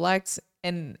 Rolex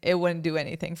and it wouldn't do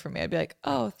anything for me. I'd be like,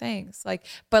 oh, thanks. Like,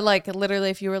 but like literally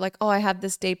if you were like, oh, I have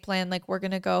this day planned, like we're going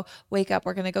to go wake up,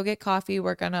 we're going to go get coffee,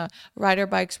 we're going to ride our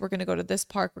bikes, we're going to go to this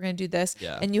park, we're going to do this.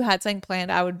 Yeah. And you had something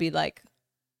planned, I would be like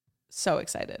so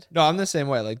excited. no, I'm the same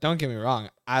way. Like, don't get me wrong.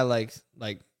 I like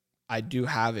I do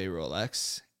have a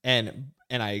Rolex, and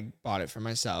I bought it for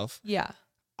myself. Yeah.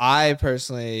 I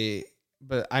personally,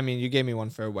 but I mean, you gave me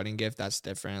one for a wedding gift. That's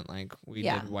different. Like we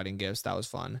Yeah. did wedding gifts. That was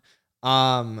fun.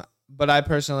 But I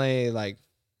personally like,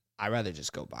 I'd rather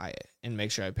just go buy it and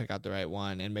make sure I pick out the right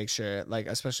one and make sure like,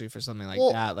 especially for something like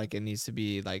Well, that, like it needs to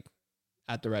be like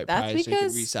at the right that's price so you can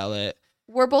because- resell it.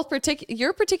 We're both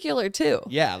you're particular too.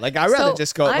 Yeah. Like I'd rather So,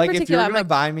 just go, I'm like if particular, you're I'm going to like-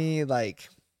 buy me like,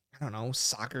 I don't know,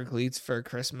 soccer cleats for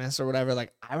Christmas or whatever,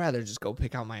 like I'd rather just go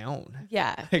pick out my own.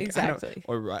 Yeah, Like, I don't- exactly.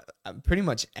 Or pretty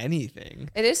much anything.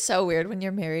 It is so weird when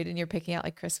you're married and you're picking out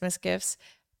like Christmas gifts,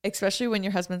 especially when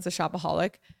your husband's a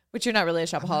shopaholic, which you're not really a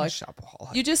I'm not a shopaholic.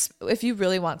 shopaholic. You just, if you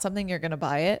really want something, you're going to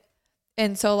buy it.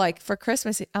 And so like for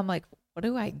Christmas, I'm like, what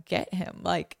do I get him?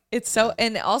 Like it's so,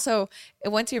 and also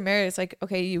once you're married, it's like,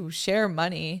 okay, you share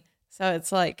money. So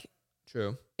it's like,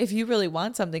 True. If you really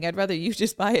want something, I'd rather you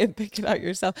just buy it and pick it out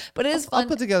yourself. But it is I'll fun.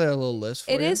 put together a little list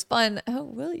for you. It is fun. Oh,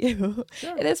 will you?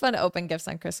 Sure. It is fun to open gifts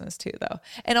on Christmas too, though.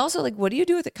 And also, like, what do you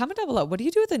do with it? Comment down below. What do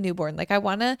you do with a newborn? Like, I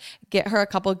want to get her a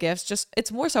couple gifts. Just,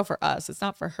 it's more so for us. It's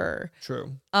not for her.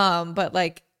 True. But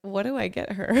like, what do I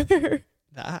get her?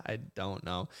 That I don't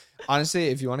know. Honestly,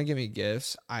 if you want to give me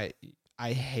gifts, I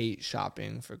hate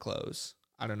shopping for clothes.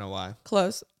 I don't know why.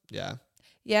 Clothes. Yeah.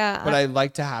 Yeah. But I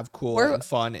like to have cool and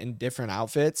fun and different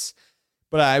outfits.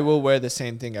 But I will wear the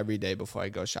same thing every day before I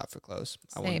go shop for clothes.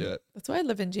 I won't do it. That's why I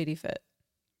live in JD Fit.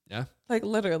 Yeah. Like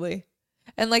literally.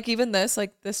 And like even this,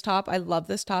 like this top, I love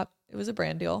this top. It was a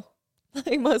brand deal.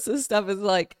 Like most of the stuff is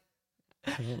like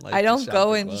I don't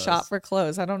go and shop for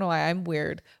clothes. I don't know why. I'm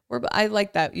weird. I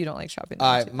like that you don't like shopping.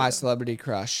 All right, my celebrity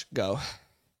crush. Go.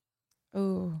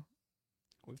 Ooh.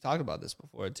 We've talked about this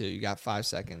before too. You got 5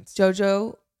 seconds.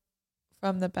 JoJo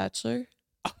from The Bachelor.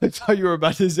 I thought you were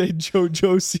about to say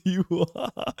JoJo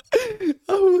Siwa.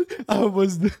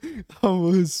 I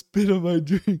almost spit on my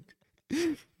drink.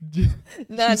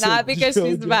 No, not because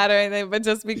she's bad or anything, but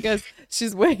just because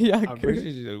she's way younger. I'm pretty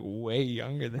sure she's way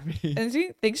younger than me. And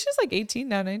she thinks she's like 18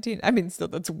 now, 19. I mean, still,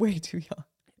 that's way too young.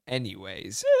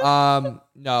 Anyways,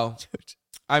 no.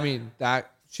 I mean,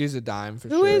 that she's a dime for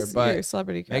Who sure. is But your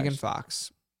celebrity crush? Megan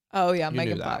Fox. Oh, yeah, You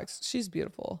Megan knew that. Fox. She's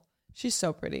beautiful. She's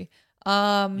so pretty.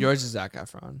 Yours is Zac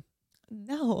Efron.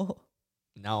 No.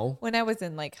 No. When I was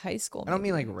in like high school. I don't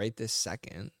mean like right this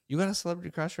second. You got a celebrity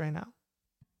crush right now?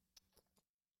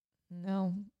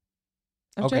 No.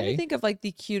 I'm trying to think of like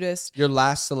the cutest. Your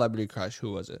last celebrity crush,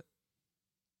 who was it?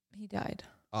 He died.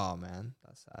 Oh man,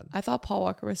 that's sad. I thought Paul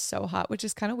Walker was so hot, which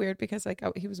is kind of weird because like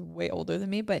he was way older than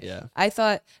me. But Yeah. I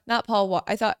thought not Paul Walker.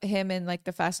 I thought him in like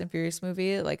the Fast and Furious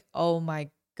movie. Like, oh my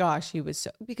gosh, he was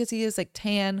so, because he is like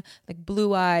tan, like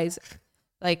blue eyes.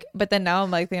 Like, but then now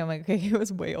I'm like, okay, he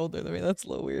was way older than me. That's a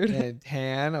little weird. And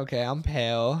tan. Okay, I'm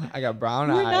pale. I got brown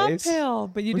You're not eyes. pale,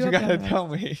 but you What do you have gotta brown eyes. tell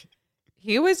me?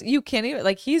 He was. You can't even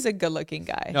like. He's a good looking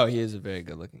guy. No, he is a very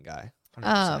good looking guy.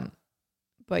 100%.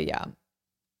 But yeah,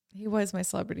 he was my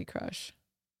celebrity crush.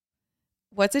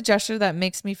 What's a gesture that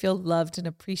makes me feel loved and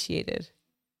appreciated?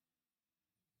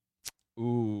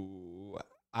 Ooh.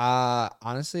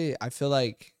 Honestly, I feel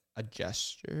like a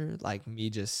gesture, like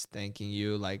me just thanking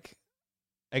you, like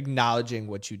acknowledging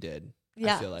what you did.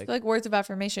 Yeah, I feel like words of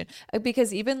affirmation.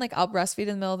 Because even like I'll breastfeed in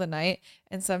the middle of the night,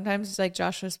 and sometimes like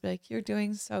Josh will just be like, "You're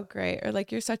doing so great," or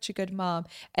like, "You're such a good mom,"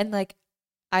 and like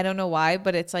I don't know why,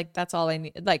 but it's like that's all I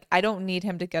need. Like I don't need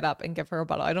him to get up and give her a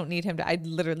bottle. I don't need him to. I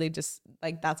literally just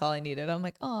like that's all I needed. I'm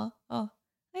like, oh, I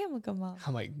am a good mom.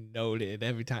 I'm like noted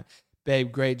every time.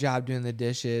 Babe, great job doing the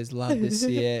dishes. Love to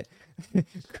see it.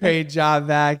 Great job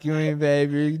vacuuming,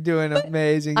 babe. You're doing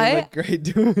amazing. You look great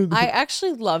doing it. I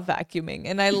actually love vacuuming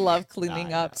and I love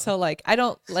cleaning I up. know. So like I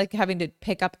don't like having to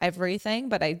pick up everything,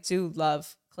 but I do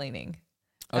love cleaning.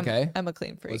 Okay. I'm a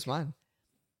clean freak. What's mine?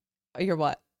 You're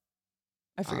what?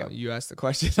 I forgot. You asked the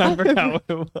question. I forgot what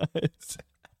it was.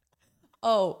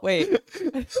 Oh, wait.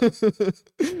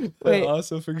 I Wait.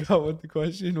 also forgot what the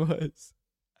question was.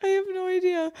 I have no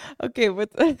idea. Okay,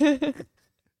 what's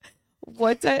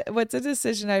a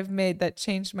decision I've made that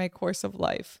changed my course of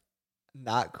life?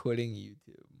 Not quitting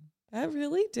YouTube. That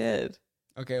really did.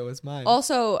 Okay, what's mine?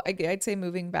 Also, I'd say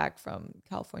moving back from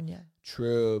California.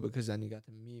 True, because then you got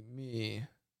to meet me.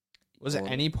 Was it Cool.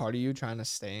 any part of you trying to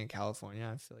stay in California?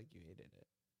 I feel like you hated it.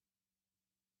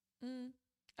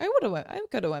 I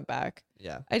could have went back.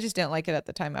 Yeah. I just didn't like it at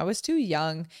the time. I was too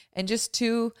young and just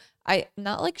too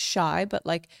not like shy, but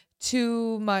like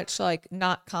too much like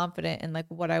not confident in like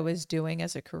what I was doing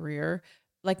as a career,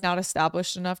 like not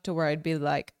established enough to where I'd be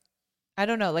like, I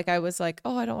don't know, like I was like,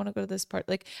 oh, I don't want to go to this part.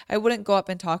 Like I wouldn't go up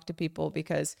and talk to people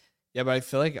because Yeah, but I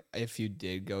feel like if you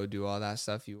did go do all that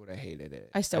stuff, you would have hated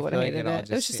it. I still would have hated it.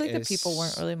 It was just like the people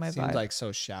weren't really my seemed vibe. like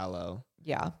so shallow.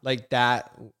 Yeah. Like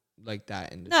that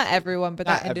industry. Not everyone, but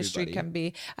Not that industry everybody. can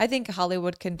be. I think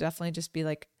Hollywood can definitely just be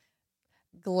like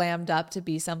glammed up to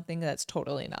be something that's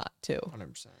totally not too.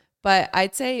 100%. But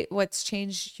I'd say what's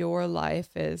changed your life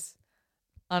is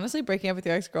honestly breaking up with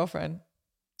your ex-girlfriend.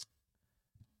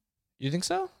 You think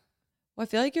so? Well, I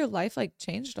feel like your life like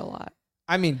changed a lot.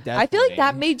 I mean, definitely. I feel like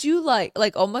that made you like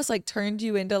almost like turned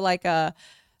you into like a,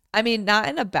 I mean, not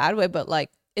in a bad way, but like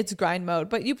it's grind mode.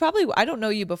 But you probably, I don't know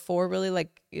you before really,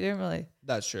 like you didn't really.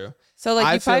 That's true. So like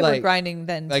I you feel probably were like- grinding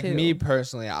then Like too. me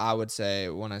personally, I would say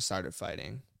when I started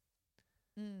fighting.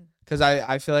 Mm. Because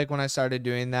I feel like when I started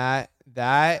doing that,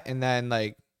 and then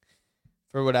like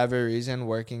for whatever reason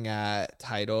working at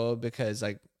Tidal, because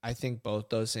like I think both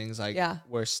those things like Yeah.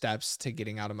 were steps to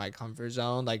getting out of my comfort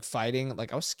zone. Like fighting,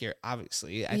 like I was scared.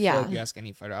 Obviously, I feel Yeah. like you ask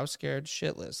any fighter, I was scared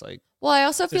shitless. Like Well, I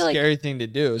also it's a feel like scary thing to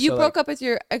do. you So broke like up with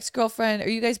your ex-girlfriend, or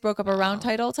you guys broke up around No.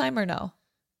 title time, or no?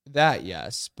 that,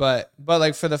 yes, but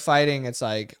like for the fighting, it's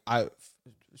like I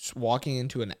walking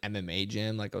into an MMA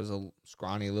gym. Like I was a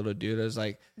scrawny little dude. I was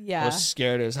like, I Yeah. was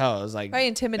scared as hell. I was like, Probably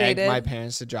begged intimidated. my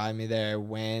parents to drive me there.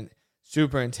 Went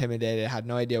super intimidated. Had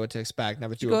no idea what to expect.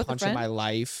 Never you threw go a with a punch in friend? my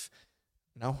life.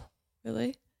 No,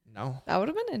 Really? no. That would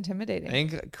have been I intimidating.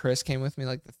 think Chris came with me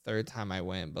like the third time I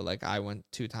went, but like I went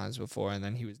 2 times before and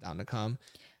then he was down to come.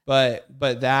 But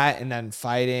that and then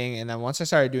fighting, and then once I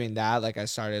started doing that, like I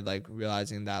started like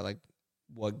realizing that like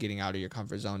what getting out of your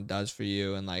comfort zone does for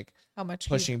you, and like How much you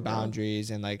pushing grow. boundaries,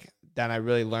 and like then I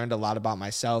really learned a lot about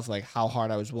myself, like how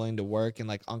hard I was willing to work in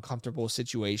like uncomfortable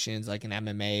situations, like in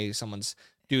MMA,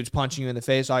 dude's punching you in the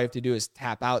face, all you have to do is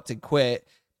tap out to quit,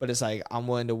 but it's like I'm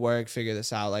willing to work, figure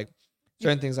this out, like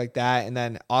certain things like that. And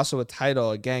then also a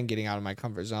title, again, getting out of my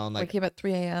comfort zone. Like Waking up at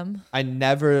 3 a.m. I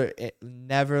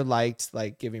never liked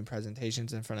like giving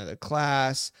presentations in front of the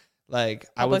class. Like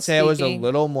I would Public say I was a speaking.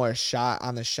 little more shy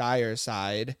on the shyer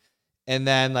side. And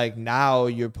then like now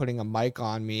you're putting a mic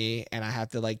on me and I have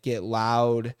to like get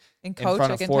loud And in coach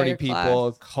front like of 40 entire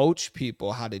people, class. coach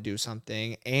people how to do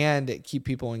something and keep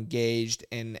people engaged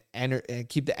and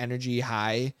keep the energy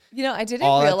high You know, I didn't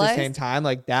all at realize. the same time.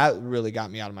 Like that really got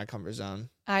me out of my comfort zone.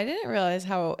 I didn't realize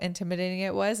how intimidating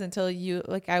it was until you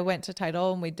like. I went to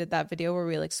title and we did that video where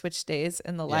we like switched days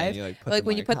in the Yeah, and live. you, like, put Like the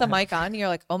when you mic put the on. mic on, you're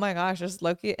like, oh my gosh, there's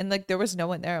Loki, and like there was no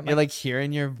one there. I'm You're like, like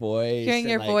hearing your voice. Hearing and,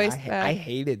 your like, voice I back.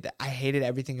 hated that. I hated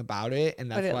everything about it. And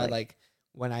But that's it, why like- like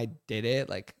when I did it,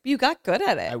 like you got good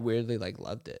at I it. weirdly like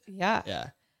loved it. Yeah. Yeah.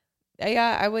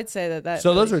 Yeah, I would say that. So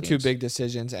really those were two changed. big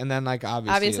decisions. And then like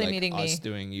obviously like, meeting us me.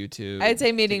 doing YouTube. I'd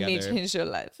say meeting me together. changed your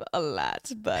life a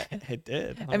lot, but It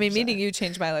did. I mean, 100%. meeting you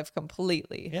changed my life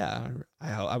completely. Yeah.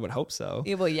 I would hope so.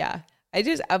 Yeah, well, yeah. I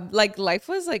just like life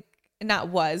was like not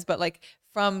was, but like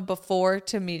from before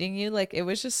to meeting you, like it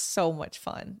was just so much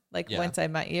fun. Like Yeah. once I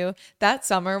met you, that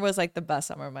summer was like the best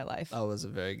summer of my life. That was a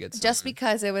very good Just summer.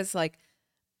 because it was like,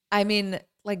 I mean,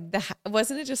 like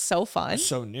wasn't it just so fun?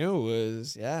 So new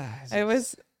was It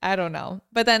was, I don't know.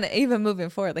 But then even moving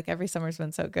forward, like every summer's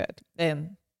been so good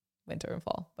in winter and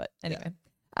fall. But anyway,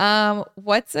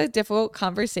 what's a difficult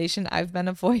conversation I've been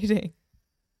avoiding?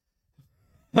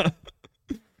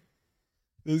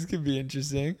 This could be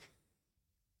interesting.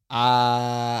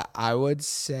 I would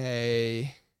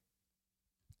say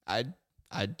I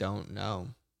don't know.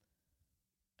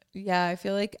 Yeah, I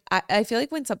feel like I feel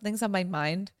like when something's on my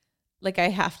mind, like I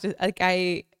have to like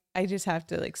I just have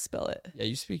to like spill it. Yeah,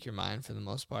 you speak your mind for the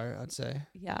most part, I'd say.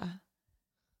 Yeah.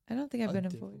 I don't think I've been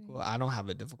avoiding. I don't have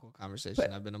a difficult conversation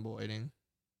But- I've been avoiding.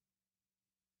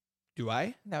 Do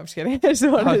I? No, I'm just kidding. I just I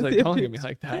wanted was to like, see if don't you- get me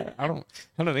like that. I don't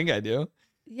think I do.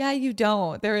 Yeah, you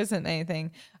don't. There isn't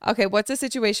anything. Okay, what's a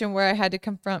situation where I had to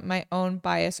confront my own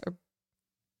bias or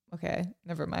okay,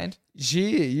 never mind.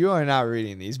 You are not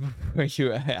reading these before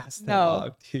you ask them No.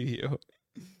 all, do you?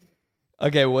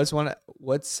 Okay, what's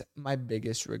my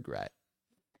biggest regret?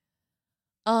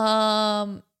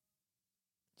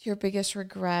 Your biggest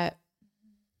regret.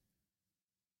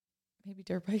 Maybe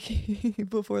dirt biking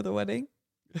before the wedding.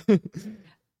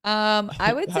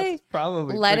 I would say That's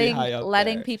probably pretty high up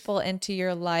letting there. people into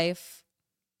your life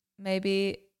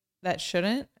maybe that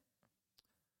shouldn't,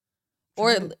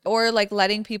 or like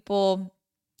letting people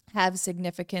have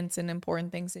significance and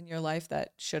important things in your life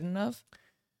that shouldn't have.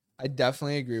 I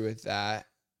definitely agree with that,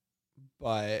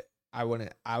 but I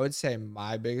would say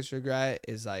my biggest regret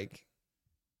is like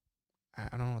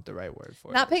I don't know what the right word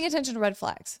for it Not is. paying attention to red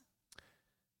flags.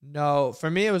 No, for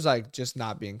me it was like just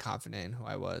not being confident in who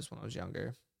I was when I was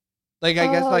younger. Like I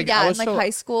guess Oh, like yeah, I in was like so, high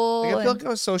school. like I feel and- like I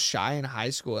was so shy in high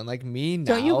school, and like me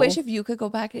now. don't you wish if you could go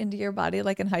back into your body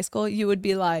like in high school, you would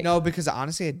be like, No, because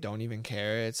honestly, I don't even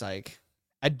care. It's like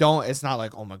I don't. It's not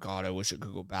like, oh my god, I wish I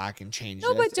could go back and change.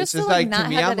 no, this. but just it's to like to not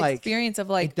me, have I'm that like, experience of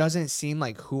like, it doesn't seem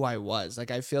like who I was. Like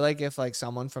I feel like if like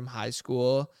someone from high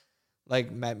school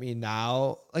like met me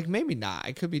now, like maybe not.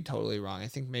 I could be totally wrong. I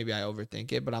think maybe I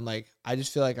overthink it, but I'm like, I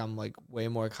just feel like I'm like way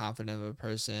more confident of a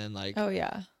person. Like, oh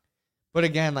yeah, but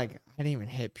again, like I didn't even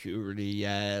hit puberty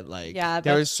yet. Like, Yeah,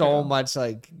 there was that's so true. much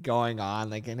like going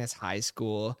on, like in his high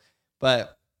school.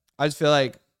 But I just feel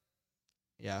like,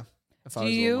 yeah, if I Do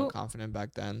was a little more you- confident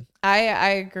back then. I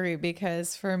agree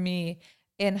because for me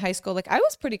in high school, like I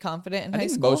was pretty confident in I high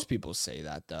think school, most people say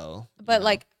that though. you but know?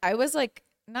 like I was like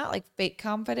not like fake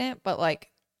confident, but like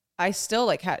I still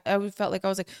like felt like I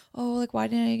was like, oh, like why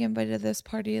didn't I get invited to this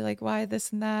party? Like why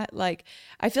this and that? Like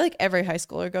I feel like every high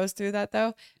schooler goes through that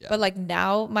though. Yeah. But like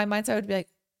now my mindset would be like,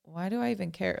 why do I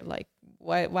even care? Like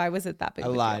why was it that big? I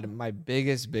of a lied. deal? My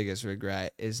biggest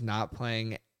regret is not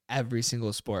playing every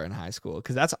single sport in high school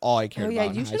because that's all I cared Oh yeah,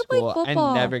 about in you high should have played school.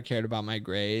 football. I never cared about my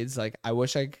grades. Like I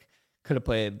wish I could have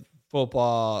played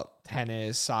football,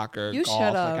 tennis, soccer, You golf.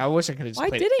 should've. Like I wish I could have just Why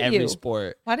played didn't every you?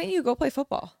 sport. Why didn't you go play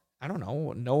football? I don't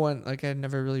know. No one like I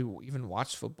never really even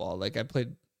watched football. Like I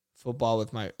played football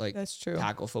with my That's true.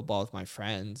 tackle football with my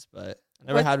friends, but I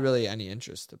never Was- had really any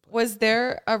interest to play. Was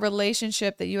there a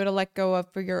relationship that you had to let go of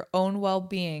for your own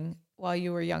well-being while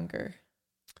you were younger,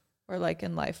 or like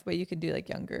in life, but you could do like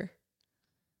younger?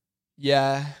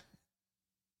 Yeah.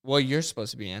 Well, you're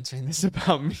supposed to be answering this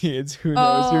about me. It's who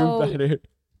knows Oh. who better.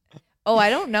 Oh,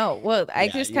 I don't know. Well, I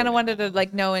Yeah, just you kind of wouldn't wanted to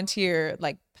like know into your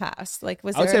like past. Like,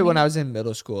 was I would there say when any- I was in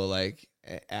middle school, like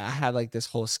I had like this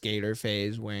whole skater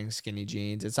phase wearing skinny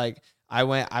jeans. It's like I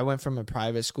went from a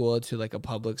private school to like a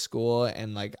public school,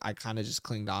 and like I kind of just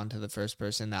clinged on to the first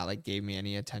person that like gave me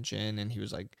any attention, and he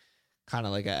was like kind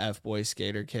of like a F boy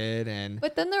skater kid, and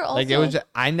But then they're also like it was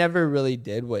I never really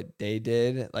did what they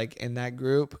did like in that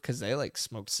group because they like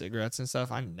smoked cigarettes and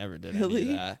stuff. I never did any Really?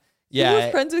 of that. You were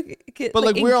Yeah, friends with kids, but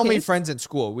like in we were only kids? friends in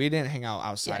school. We didn't hang out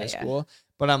outside Yeah, of yeah. school.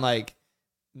 But I'm like,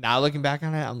 now looking back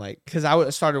on it, I'm like, because I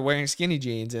started wearing skinny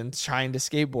jeans and trying to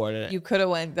skateboard it. You could have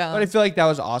went down. But I feel like that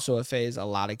was also a phase a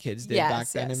lot of kids did back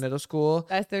Yes, then yes. in middle school,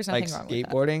 There's nothing like wrong with that.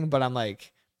 skateboarding. But I'm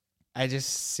like, I just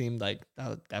seemed like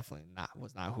that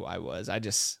was not who I was. I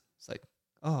just was like,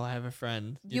 oh, I have a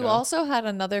friend. You know? also had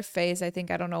another phase, I think,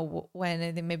 I don't know when,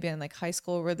 I think maybe in like high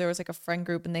school, where there was like a friend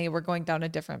group and they were going down a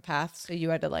different path. So you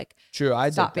had to like, True. I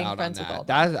stop dipped being out friends on with all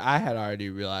that. them. That I had already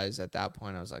realized at that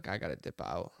point. I was like, I gotta dip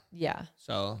out. yeah.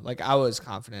 So like I was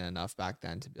confident enough back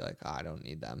then to be like, oh, I don't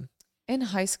need them. In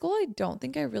high school, I don't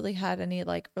think I really had any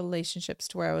like relationships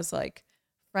to where I was like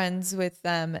friends with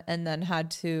them and then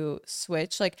had to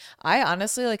switch. Like I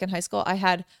honestly, like in high school,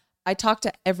 I talked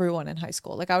to everyone in high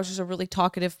school. Like I was just a really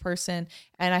talkative person,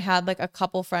 and I had like a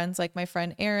couple friends, like my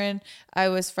friend Erin. I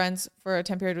was friends for a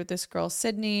time period with this girl,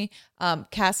 Sydney.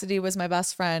 Cassidy was my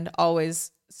best friend,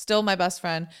 always still my best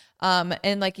friend.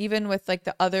 And like even with like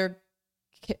the other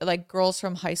like girls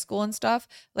from high school and stuff,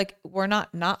 like we're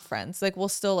not friends. Like we'll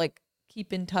still like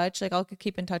keep in touch. Like I'll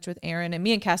keep in touch with Erin, and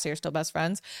me and Cassie are still best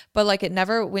friends. But like we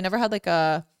never had like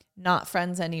a not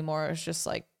friends anymore. It's just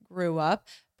like grew up.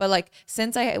 But like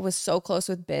since I was so close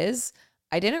with Biz,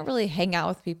 I didn't really hang out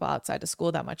with people outside of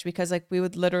school that much because like we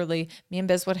would literally, me and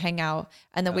Biz would hang out,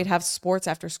 and then we'd have sports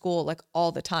after school like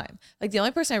all the time. Like the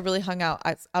only person I really hung out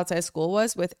outside of school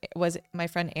was my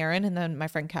friend Erin, and then my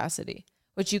friend Cassidy,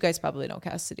 which you guys probably know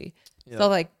Cassidy. Yeah. So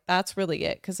like that's really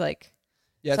it. Cause like,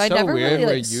 Yeah, so I it's so never weird really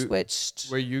where like you switched.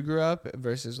 where you grew up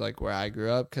versus like where I grew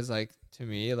up, because like to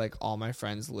me, like all my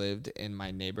friends lived in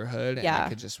my neighborhood, and I Yeah.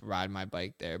 could just ride my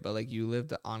bike there. But like you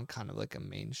lived on kind of like a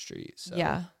main street, so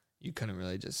Yeah. you couldn't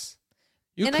really just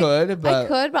you And could, but I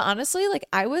could, but honestly, like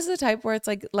I was the type where it's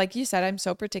like you said, I'm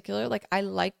so particular. Like I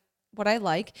like what I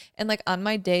like. And like on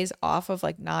my days off of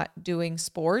like not doing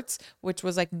sports, which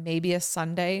was like maybe a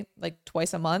Sunday, like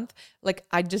twice a month, like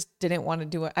I just didn't want to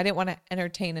do it. I didn't want to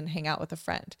entertain and hang out with a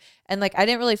friend. And like I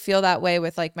didn't really feel that way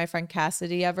with like my friend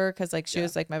Cassidy ever, because like she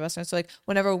was like my best friend. So like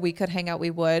whenever we could hang out,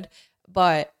 we would.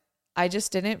 But I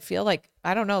just didn't feel like,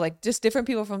 I don't know, like just different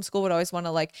people from school would always want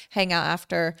to like hang out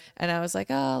after. And I was like,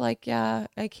 oh, like, yeah,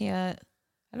 I can't.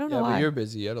 I don't know yeah, why. but you're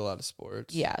busy. You had a lot of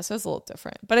sports. Yeah, so it's a little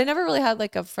different. But I never really had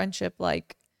like a friendship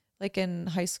like in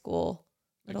high school,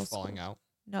 like middle falling school. out.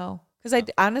 No, because I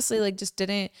honestly like just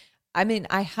didn't. I mean,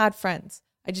 I had friends.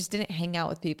 I just didn't hang out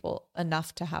with people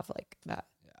enough to have like that.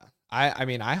 Yeah, I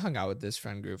mean, I hung out with this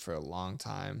friend group for a long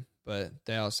time, but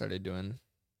they all started doing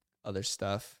other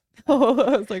stuff. Oh,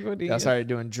 I was like, what do They you? all started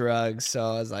doing drugs, so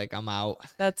I was like, I'm out.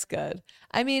 That's good.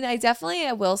 I mean, I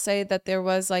will say that there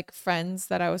was like friends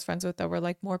that I was friends with that were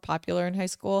like more popular in high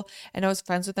school, and I was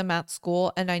friends with them at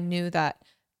school, and I knew that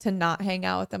to not hang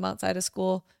out with them outside of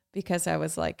school because I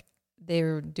was like they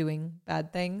were doing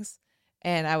bad things,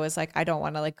 and I was like I don't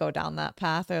want to like go down that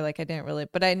path, or like I didn't really,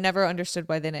 but I never understood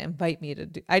why they didn't invite me to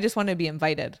do. I just wanted to be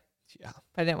invited, Yeah.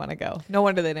 but I didn't want to go. No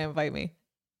wonder they didn't invite me.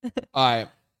 All right.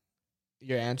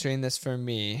 You're answering this for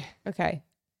me. Okay.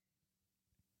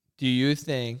 Do you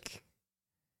think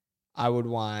I would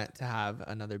want to have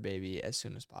another baby as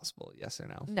soon as possible? Yes or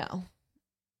no? No.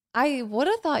 I would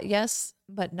have thought yes,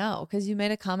 but no, because you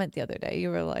made a comment the other day. You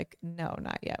were like, no,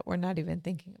 not yet. We're not even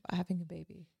thinking about having a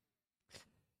baby.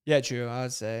 Yeah, true. I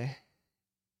would say.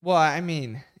 Well, I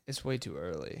mean, it's way too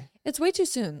early. It's way too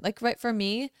soon. Like, right, for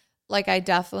me, Like I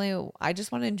just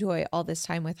want to enjoy all this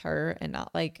time with her and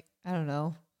not like, I don't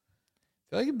know. I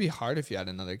feel like it'd be hard if you had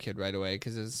another kid right away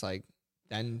because it's like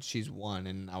then she's one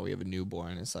and now we have a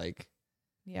newborn. It's like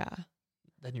Yeah.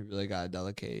 then you really gotta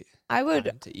delegate I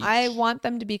time to I each. want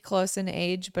them to be close in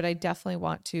age, but I definitely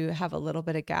want to have a little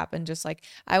bit of gap and just like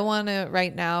I want to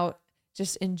right now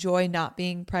just enjoy not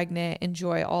being pregnant,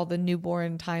 enjoy all the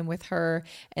newborn time with her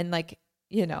and like,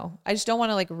 I just don't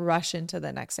want to like rush into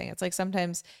the next thing. It's like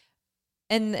sometimes,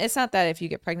 and it's not that if you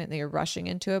get pregnant that you're rushing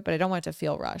into it, but I don't want it to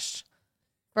feel rushed.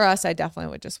 For us, I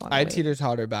definitely would just want to I wait.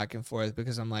 teeter-totter back and forth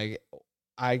because I'm like,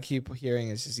 I keep hearing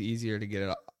it's just easier to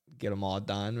get them all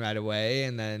done right away,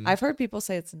 and then I've heard people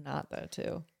say it's not though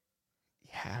too.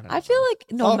 yeah, I don't I feel know. like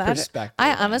It's no all matter, perspective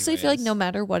I honestly feel like no anyways.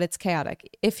 matter what, it's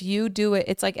chaotic. If you do it,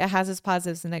 it's like it has its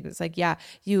positives and negatives. Like, yeah,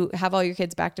 you have all your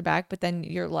kids back to back, but then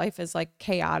your life is like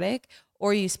chaotic,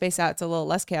 or you space out, it's a little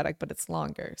less chaotic, but it's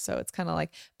longer. So it's kind of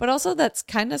like, but also that's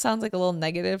kind of sounds like a little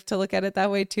negative to look at it that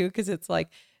way too, because it's like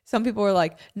some people are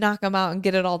like, knock them out and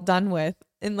get it all done with.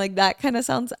 And like that kind of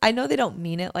sounds, I know they don't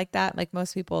mean it like that. Like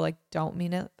most people like don't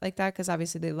mean it like that because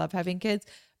obviously they love having kids,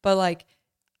 but like,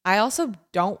 I also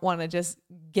don't want to just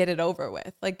get it over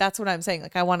with. Like, that's what I'm saying.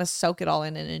 Like, I want to soak it all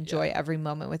in and enjoy every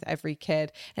moment with every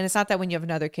kid. And it's not that when you have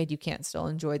another kid, you can't still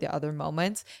enjoy the other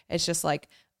moments. It's just like,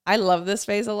 I love this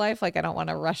phase of life. Like, I don't want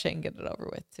to rush it and get it over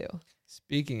with, too.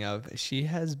 Speaking of, she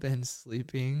has been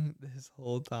sleeping this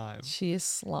whole time. She is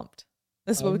slumped.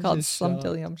 This is what I'm we call just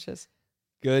slumpdilliumptious.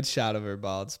 Good shot of her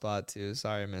bald spot too.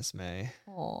 Sorry, Miss May.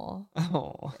 Aw.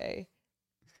 Oh, Okay.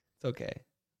 it's okay.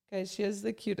 Guys, she has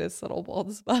the cutest little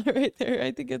bald spot right there.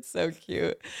 I think it's so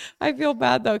cute. I feel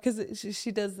bad though because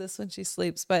she does this when she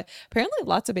sleeps, but apparently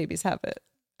lots of babies have it.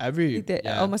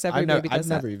 Almost every baby does I've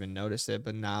that. never even noticed it,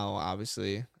 but now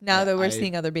obviously Now that we're I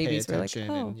seeing other pay babies, we're like, attention,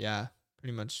 oh, and yeah,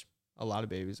 pretty much a lot of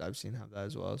babies I've seen have that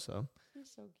as well. So you're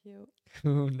so cute.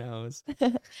 who knows?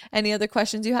 Any other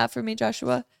questions you have for me,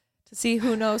 Joshua? To see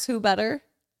who knows who better?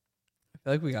 I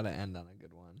feel like we gotta end on a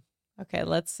good one. Okay,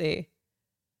 let's see.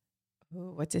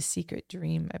 Ooh, what's a secret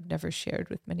dream I've never shared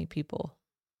with many people?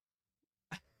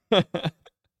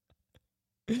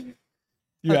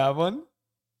 You have one?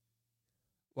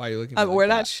 Why are you looking? We're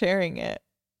not sharing it.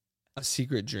 A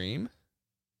secret dream?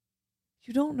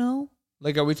 You don't know?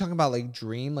 Like, are we talking about like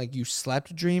dream, like you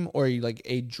slept dream, or you like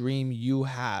a dream you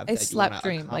have? A that you wanna slept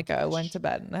dream, like I went accomplish? to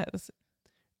bed and that was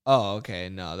Oh, okay.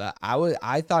 No,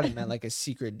 I thought it meant like a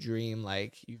secret dream,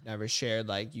 like you've never shared,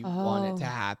 like you want it to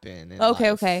Oh. happen in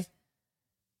Okay, life. okay.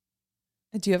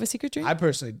 Do you have a secret dream? I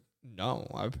personally no.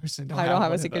 I personally don't. I don't have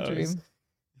one a of secret those.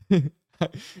 dream. I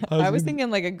was gonna- thinking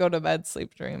like a go to bed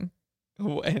sleep dream.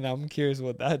 and I'm curious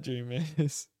what that dream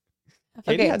is.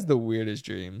 Katie Okay. has the weirdest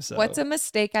dreams. So. What's a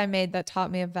mistake I made that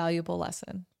taught me a valuable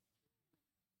lesson?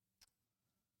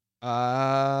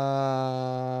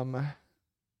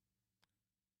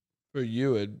 For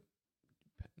you, it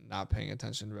not paying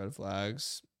attention to red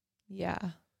flags,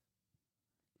 Yeah.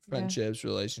 friendships,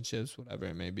 relationships, whatever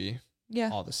it may be, Yeah,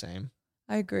 all the same.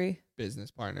 I agree.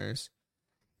 Business partners.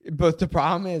 But the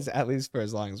problem is, at least for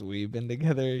as long as we've been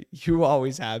together, you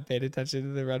always have paid attention to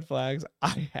the red flags.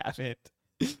 I haven't.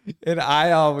 And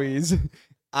I always the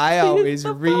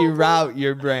problem. reroute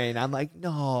your brain. I'm like,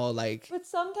 no, like But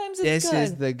sometimes it's this good.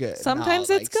 is the good. Sometimes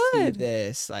no, it's like, see good.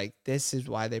 this, like this is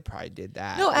why they probably did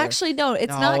that. No, Or, actually, no,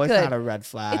 it's no, not it's good. not a red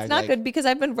flag. It's not like, good because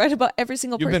I've been right about every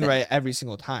single You've person. been right every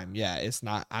single time. Yeah, it's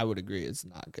not. I would agree. It's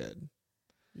not good.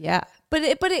 Yeah. But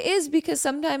it is because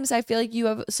sometimes I feel like you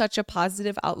have such a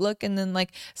positive outlook and then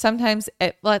like sometimes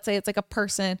let's say it's like a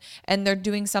person and they're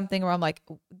doing something where I'm like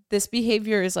this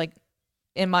behavior is like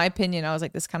in my opinion I was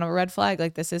like this kind of a red flag,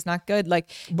 like this is not good, like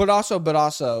But also,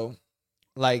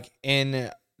 like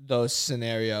in those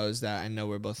scenarios that I know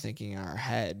we're both thinking in our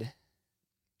head,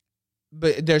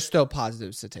 but there's still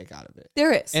positives to take out of it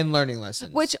there is. and learning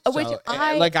lessons. Which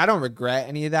I like I don't regret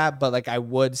any of that, but like I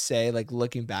would say, like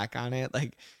looking back on it,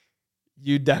 like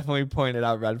you definitely pointed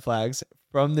out red flags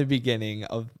from the beginning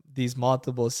of these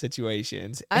multiple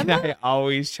situations, I'm and not- I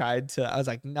always tried to. I was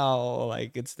like, no,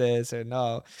 like it's this or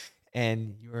no,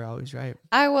 and you were always right.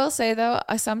 I will say though,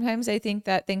 sometimes I think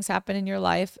that things happen in your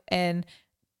life and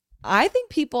I think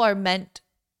people are meant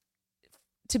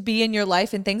to be in your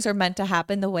life and things are meant to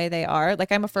happen the way they are.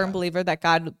 Like I'm a firm believer that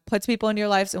God puts people in your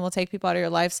lives and will take people out of your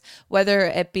lives, whether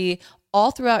it be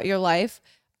all throughout your life,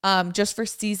 just for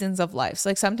seasons of life. So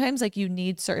like sometimes like you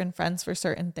need certain friends for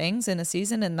certain things in a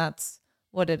season and that's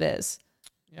what it is.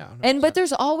 Yeah, But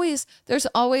there's always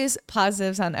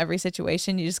positives on every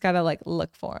situation. You just got to like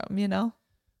look for them, you know?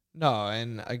 no,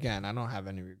 and again, I don't have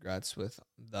any regrets with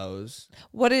those.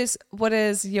 What is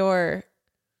your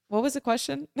What was the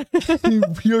question?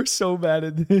 You're so bad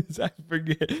at this. I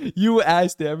forget. You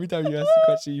asked it. Every time you ask the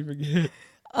question, you forget.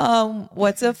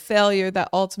 What's a failure that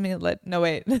ultimately led? No,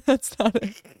 wait, that's not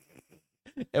it.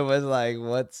 It was like,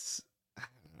 what's... I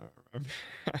don't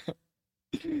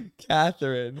remember.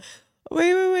 Catherine,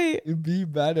 Wait. be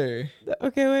better.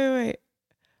 Okay,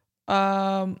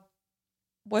 wait.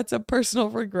 What's a personal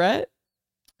regret?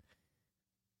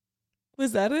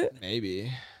 Was that it?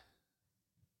 Maybe.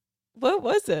 What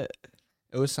was it?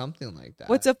 It was something like that.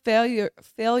 What's a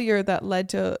failure that led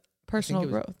to personal it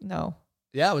was- growth? No.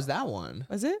 Yeah, it was that one.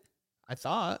 Was it? I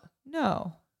thought.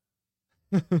 No.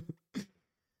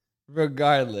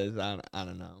 Regardless, I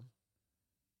don't know.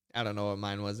 I don't know what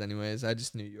mine was anyways. I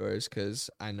just knew yours because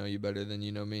I know you better than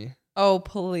you know me. Oh,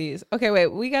 please. Okay, wait.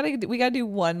 We gotta do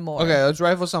one more. Okay, let's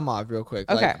rifle some off real quick.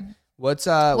 Okay. Like, what's do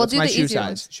my the shoe easier size?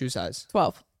 ones. Shoe size.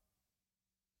 12.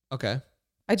 Okay.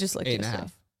 I just looked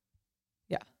 8.5.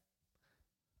 Yeah.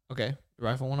 Okay.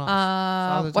 Rifle one off.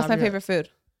 Off the top What's my of your favorite food?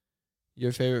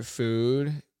 Your favorite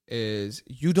food is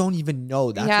you don't even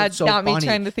know. That's Yeah, what's so got me funny.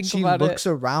 trying to think she about looks it.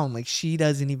 around like she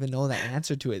doesn't even know the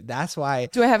answer to it. That's why.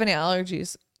 Do I have any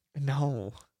allergies?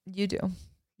 No. You do.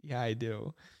 Yeah, I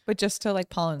do. But just to like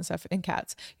pollen and stuff and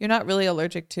cats. You're not really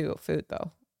allergic to food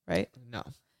though, right? No.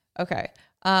 Okay.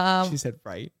 She said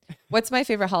right. What's my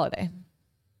favorite holiday?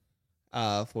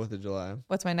 4th of July.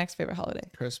 What's my next favorite holiday?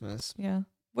 Christmas. Yeah.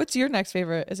 What's your next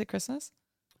favorite? Is it Christmas?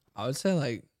 I would say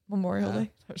like Memorial Yeah.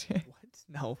 Day? Okay. what?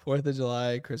 No, 4th of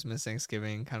July, Christmas,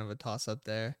 Thanksgiving, kind of a toss up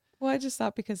there. Well, I just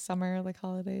thought because summer, like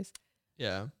holidays.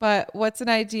 Yeah. But what's an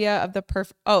idea of the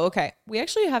perfect? Oh, okay. We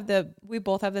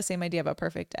both have the same idea of a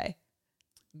perfect day.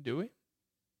 Do we?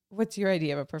 What's your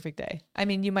idea of a perfect day? I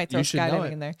mean, you might throw You should know skydiving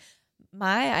it. in there.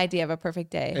 My idea of a perfect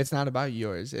day. It's not about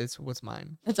yours. It's what's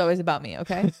mine. It's always about me,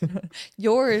 okay?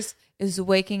 Yours is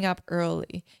waking up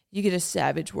early. You get a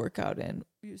savage workout in.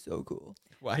 You're so cool.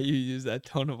 Why you use that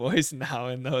tone of voice now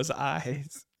in those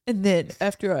eyes? And then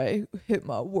after I hit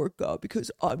my workout,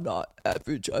 because I'm not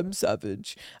average, I'm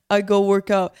savage, I go work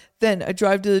out. Then I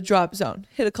drive to the drop zone,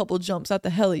 hit a couple jumps out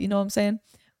the heli, you know what I'm saying?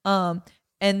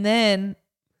 And then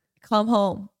come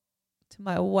home to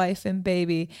my wife and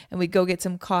baby, and we go get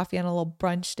some coffee on a little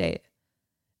brunch date.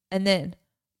 And then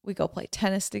we go play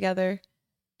tennis together.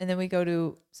 And then we go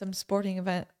to some sporting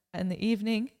event in the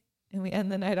evening, and we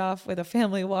end the night off with a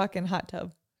family walk and hot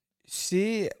tub.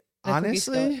 See, And a cookie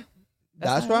skillet. honestly,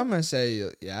 that's not what it? I'm gonna say.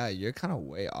 Yeah, you're kind of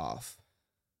way off.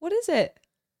 What is it?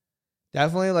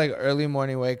 Definitely like early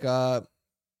morning wake up,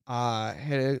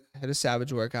 hit a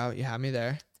savage workout. You have me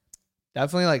there.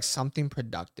 Definitely like something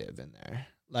productive in there,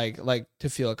 like to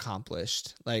feel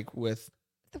accomplished. Like with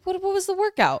What was the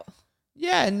workout?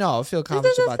 yeah, no, I feel This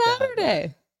accomplished is a about that. but-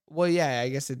 Saturday. Well, yeah, I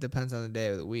guess it depends on the day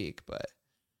of the week, but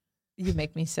You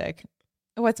make me sick.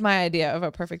 What's my idea of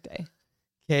a perfect day?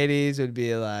 Katie's would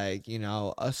be like, you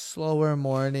know, a slower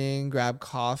morning, grab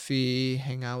coffee,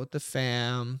 hang out with the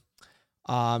fam.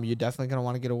 You're definitely gonna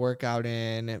want to get a workout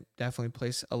in. Definitely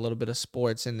place a little bit of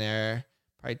sports in there.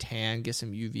 Probably tan, get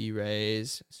some UV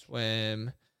rays,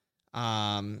 swim,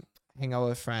 hang out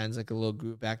with friends, like a little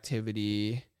group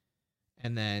activity,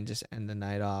 and then just end the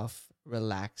night off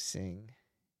relaxing,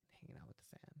 hanging out with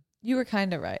the fam. You were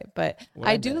kind of right, but What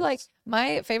I I do missed? like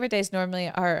my favorite days normally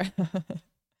are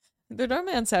they're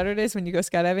normally on Saturdays when you go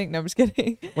skydiving. No, I'm just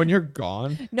kidding. When you're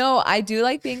gone, No, I do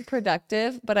like being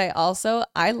productive, but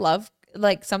I love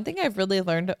like something I've really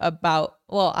learned about.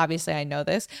 Well, obviously I know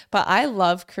this, but I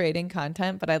love creating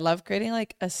content, but I love creating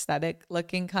like aesthetic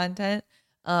looking content.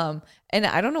 And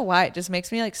I don't know why it just makes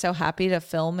me like so happy to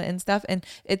film and stuff. And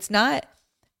it's not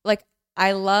like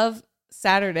I love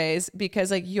Saturdays because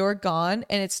like you're gone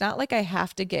and it's not like I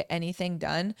have to get anything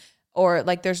done. Or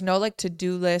like there's no like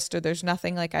to-do list or there's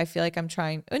nothing like I feel like I'm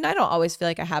trying, and I don't always feel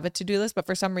like I have a to-do list, but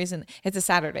for some reason it's a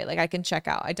Saturday, like I can check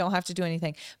out, I don't have to do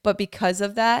anything. But because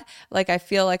of that, like I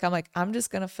feel like I'm just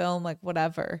gonna film like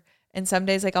whatever. And some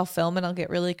days like I'll film and I'll get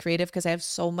really creative because I have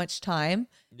so much time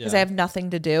because I have nothing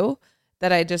to do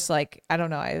that I just like, I don't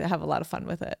know, I have a lot of fun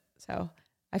with it. So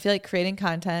I feel like creating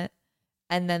content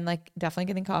and then like definitely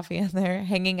getting coffee in there,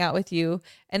 hanging out with you.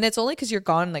 And it's only because you're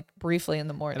gone like briefly in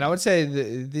the morning. and I would say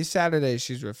the Saturdays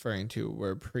she's referring to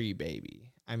were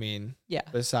pre-baby. I mean, Yeah.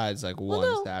 besides like Well, one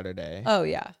no. Saturday. Oh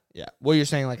yeah. Yeah. Well, you're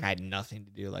saying like I had nothing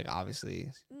to do. Like obviously.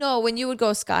 No, when you would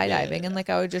go skydiving and like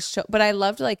I would just show, but I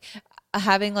loved like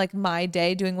having like my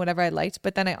day doing whatever I liked,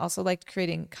 but then I also liked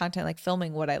creating content, like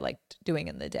filming what I liked doing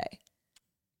in the day.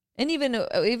 And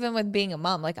even with being a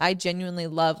mom, like I genuinely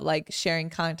love like sharing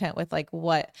content with like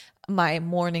what my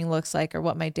morning looks like or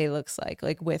what my day looks like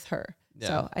with her. Yeah.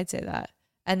 So I'd say that.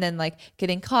 And then like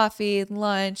getting coffee,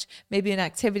 lunch, maybe an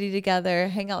activity together,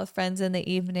 hang out with friends in the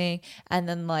evening, and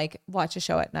then like watch a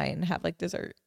show at night and have like dessert.